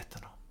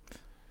medveten om.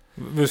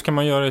 Hur ska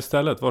man göra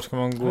istället? Var ska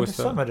man gå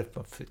istället?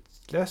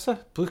 Läsa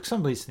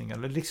bruksanvisningar.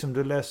 Eller liksom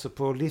du läser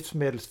på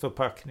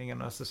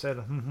livsmedelsförpackningarna så säger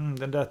du,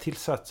 den där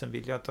tillsatsen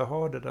vill jag inte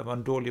ha. Det där var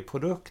en dålig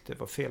produkt. Det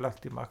var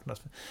felaktig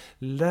marknadsföring.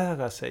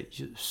 Lära sig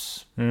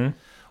ljus.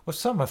 Och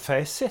samma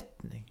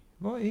färgsättning.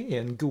 Vad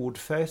är en god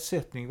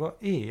färgsättning? Vad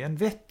är en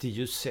vettig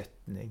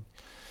ljussättning?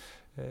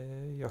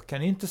 Jag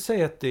kan inte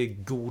säga att det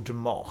är god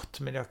mat,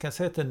 men jag kan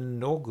säga att det är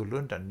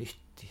någorlunda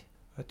nyttig.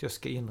 Att jag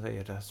ska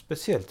inreda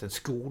speciellt en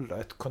skola,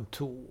 ett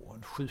kontor,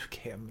 en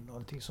sjukhem,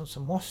 någonting sånt, så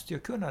måste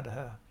jag kunna det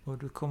här. Och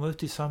du kommer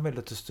ut i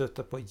samhället och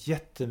stöter på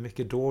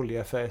jättemycket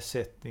dåliga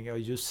färgsättningar och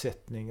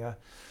ljussättningar.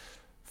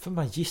 För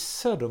man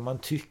gissade och man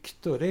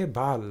tyckte, och det är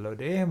ball och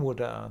det är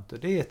modernt och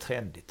det är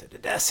trendigt.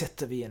 Det där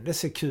sätter vi in, det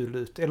ser kul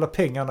ut. Eller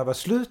pengarna var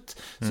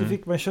slut, så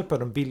fick man köpa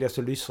de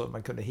billigaste lysrör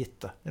man kunde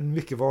hitta. En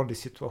mycket vanlig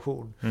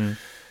situation.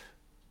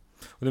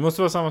 Och det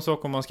måste vara samma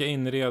sak om man ska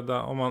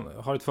inreda, om man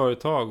har ett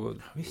företag och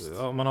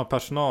om man har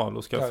personal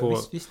och ska få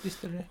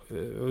visst är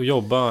det.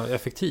 Jobba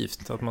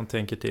effektivt, att man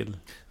tänker till.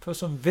 För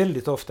som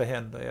väldigt ofta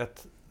händer är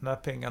att när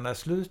pengarna är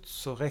slut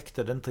så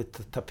räckte det inte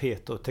till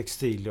tapeter och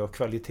textilier och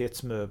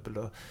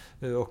kvalitetsmöbler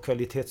och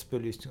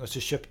kvalitetsbelysning, och så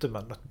köpte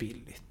man något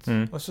billigt.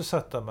 Och så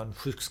satt man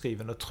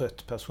sjukskriven och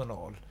trött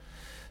personal.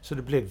 Så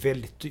det blev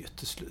väldigt dyrt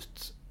till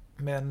slut.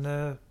 Men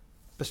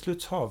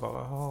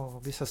beslutshavare har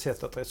vissa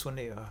sätt att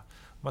resonera.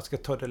 Man ska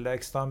ta det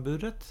lägsta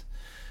anbudet.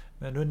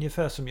 Men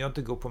ungefär som jag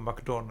inte går på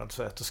McDonalds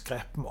och äter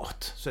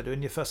skräpmat, så är det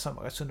ungefär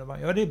samma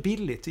resonemang. Ja, det är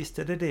billigt, visst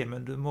är det,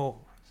 men du mår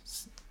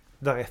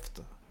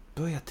därefter.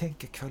 Börja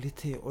tänka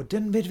kvalitet, och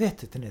den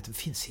medvetenheten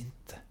finns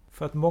inte.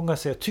 För att många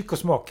säger, tyck och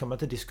smak kan man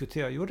inte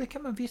diskutera. Jo, det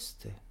kan man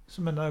visst det.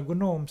 Som en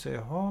ergonom säger,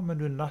 ja men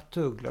du är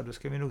nattuggla, då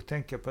ska vi nog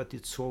tänka på att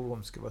ditt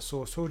sovrum ska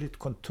vara så ditt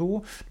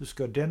kontor, du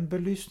ska ha den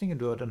belysningen,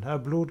 du har den här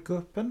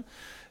blodgruppen.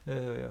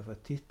 Jag får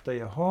titta,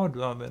 jaha,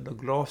 du använder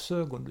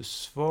glasögon, du är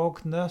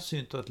svagt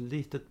närsynt och ett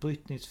litet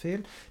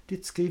brytningsfel.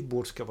 Ditt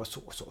skrivbord ska vara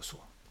så.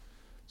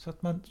 Så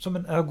att man som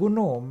en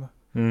ergonom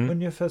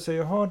ungefär säger,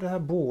 jaha, det här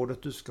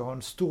bordet, du ska ha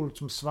en stol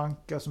som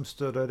svankar som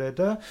stöder dig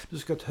där. Du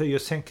ska ha ett höj-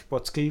 och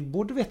sänkbart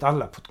skrivbord, det vet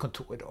alla på ett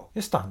kontor idag. Det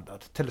är standard,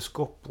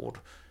 teleskopbord.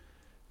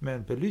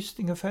 Men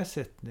belysning och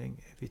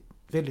färgsättning är vi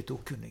väldigt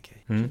okunniga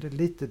i. Så det är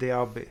lite det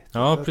arbetet.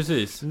 Ja,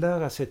 precis.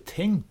 Lära sig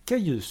tänka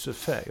ljus och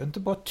färg och inte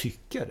bara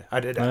tycka det.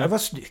 Ja, det där var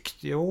snyggt.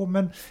 Jo,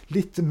 men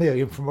lite mer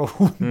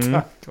information,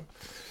 tack.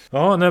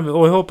 Ja,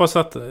 och jag hoppas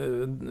att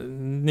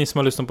ni som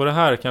har lyssnat på det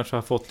här kanske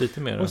har fått lite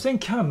mer. Och sen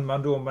kan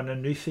man då, om man är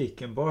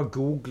nyfiken, bara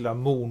googla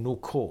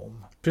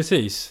monokrom.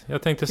 Precis,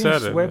 jag tänkte säga det.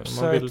 Finns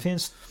webbsajt,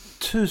 finns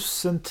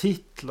 1000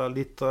 titlar,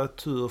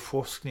 litteratur,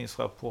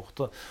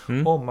 forskningsrapporter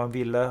om man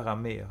vill lära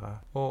mera.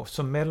 Och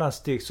som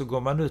mellansteg så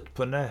går man ut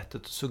på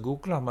nätet och så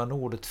googlar man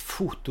ordet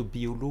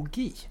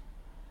fotobiologi.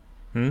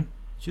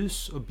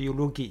 Ljus och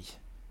biologi.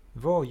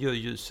 Vad gör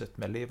ljuset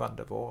med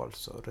levande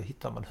varelser? Då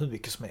hittar man hur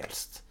mycket som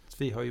helst.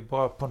 Vi har ju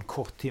bara på en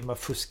kort timme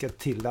fuskat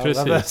till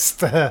allra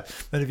värst.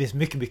 Men det finns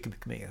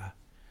mycket mer.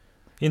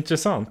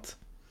 Intressant.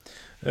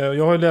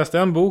 Jag har läst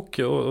en bok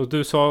och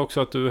du sa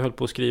också att du höll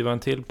på att skriva en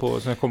till på,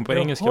 som kommer på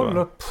engelska. Jag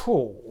håller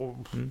på.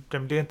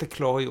 Den blir inte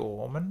klar i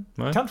år, men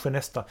kanske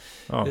nästa.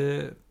 Ja.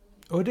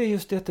 Och det är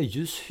just detta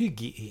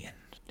ljushygien.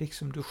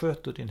 Liksom du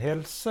sköter din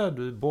hälsa,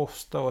 du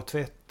borstar och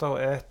tvättar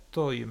och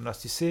äter och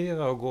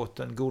gymnastiserar och går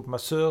till en god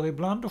massör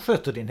ibland och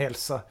sköter din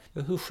hälsa.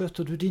 Hur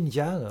sköter du din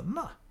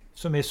hjärna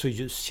som är så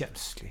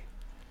ljuskänslig?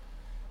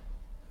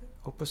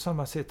 Och på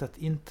samma sätt att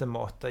inte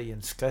mata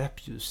in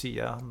skräpljus i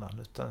hjärnan,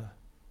 utan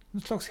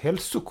en slags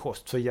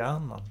hälsokost för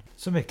hjärnan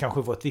som är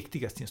kanske vårt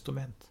viktigaste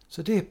instrument.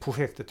 Så det är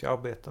projektet jag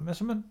arbetar med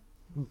som en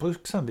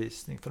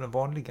bruksanvisning för den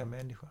vanliga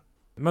människan.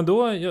 Men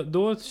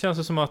då känns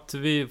det som att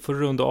vi får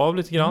runda av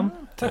lite grann.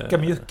 Tacka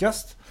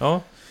mjukast.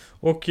 Ja.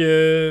 Och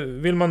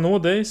vill man nå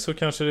dig så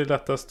kanske det är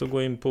lättast att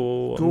gå in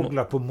på...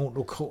 Googla på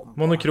monokrom.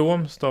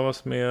 Monokrom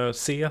stavas med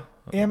C.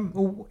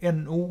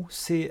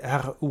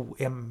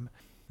 M-O-N-O-C-R-O-M.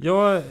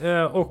 Ja,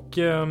 och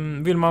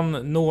vill man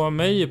nå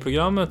mig i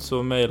programmet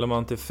så mejlar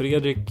man till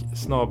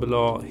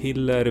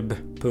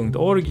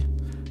fredrik@hillerb.org.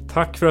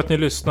 Tack för att ni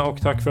lyssnade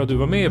och tack för att du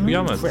var med i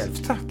programmet. Själv,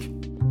 tack.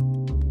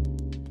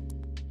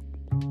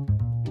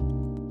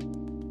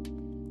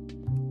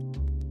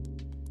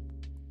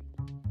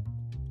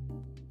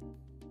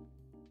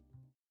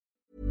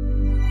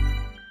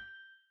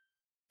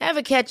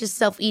 Ever catch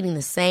yourself eating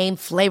the same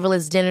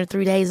flavorless dinner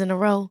 3 days in a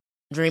row?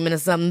 Dreaming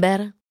of something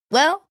better?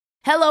 Well,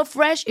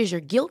 HelloFresh is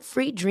your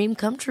guilt-free dream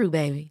come true,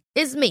 baby.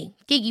 It's me,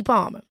 Keke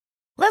Palmer.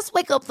 Let's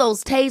wake up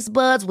those taste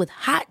buds with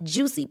hot,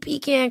 juicy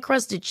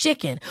pecan-crusted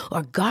chicken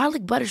or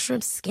garlic butter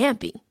shrimp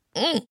scampi.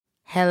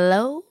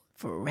 Hello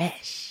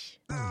Fresh.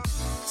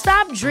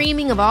 Stop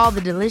dreaming of all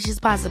the delicious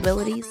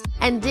possibilities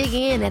and dig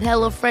in at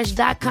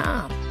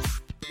HelloFresh.com.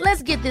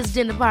 Let's get this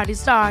dinner party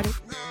started.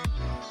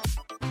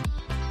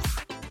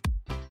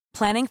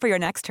 Planning for your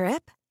next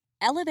trip?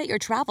 Elevate your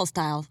travel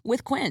style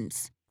with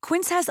Quince.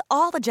 Quince has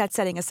all the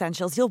jet-setting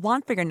essentials you'll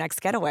want for your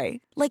next getaway,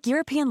 like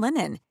European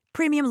linen,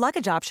 premium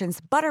luggage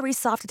options, buttery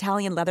soft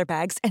Italian leather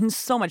bags, and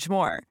so much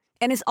more.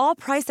 And is all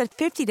priced at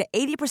 50 to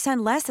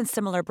 80% less than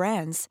similar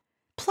brands.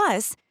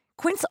 Plus,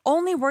 Quince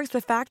only works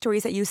with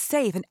factories that use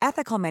safe and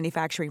ethical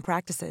manufacturing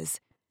practices.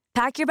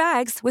 Pack your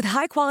bags with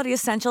high-quality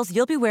essentials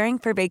you'll be wearing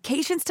for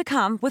vacations to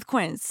come with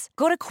Quince.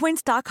 Go to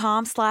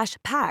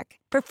quince.com/pack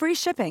for free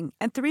shipping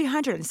and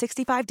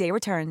 365-day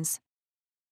returns.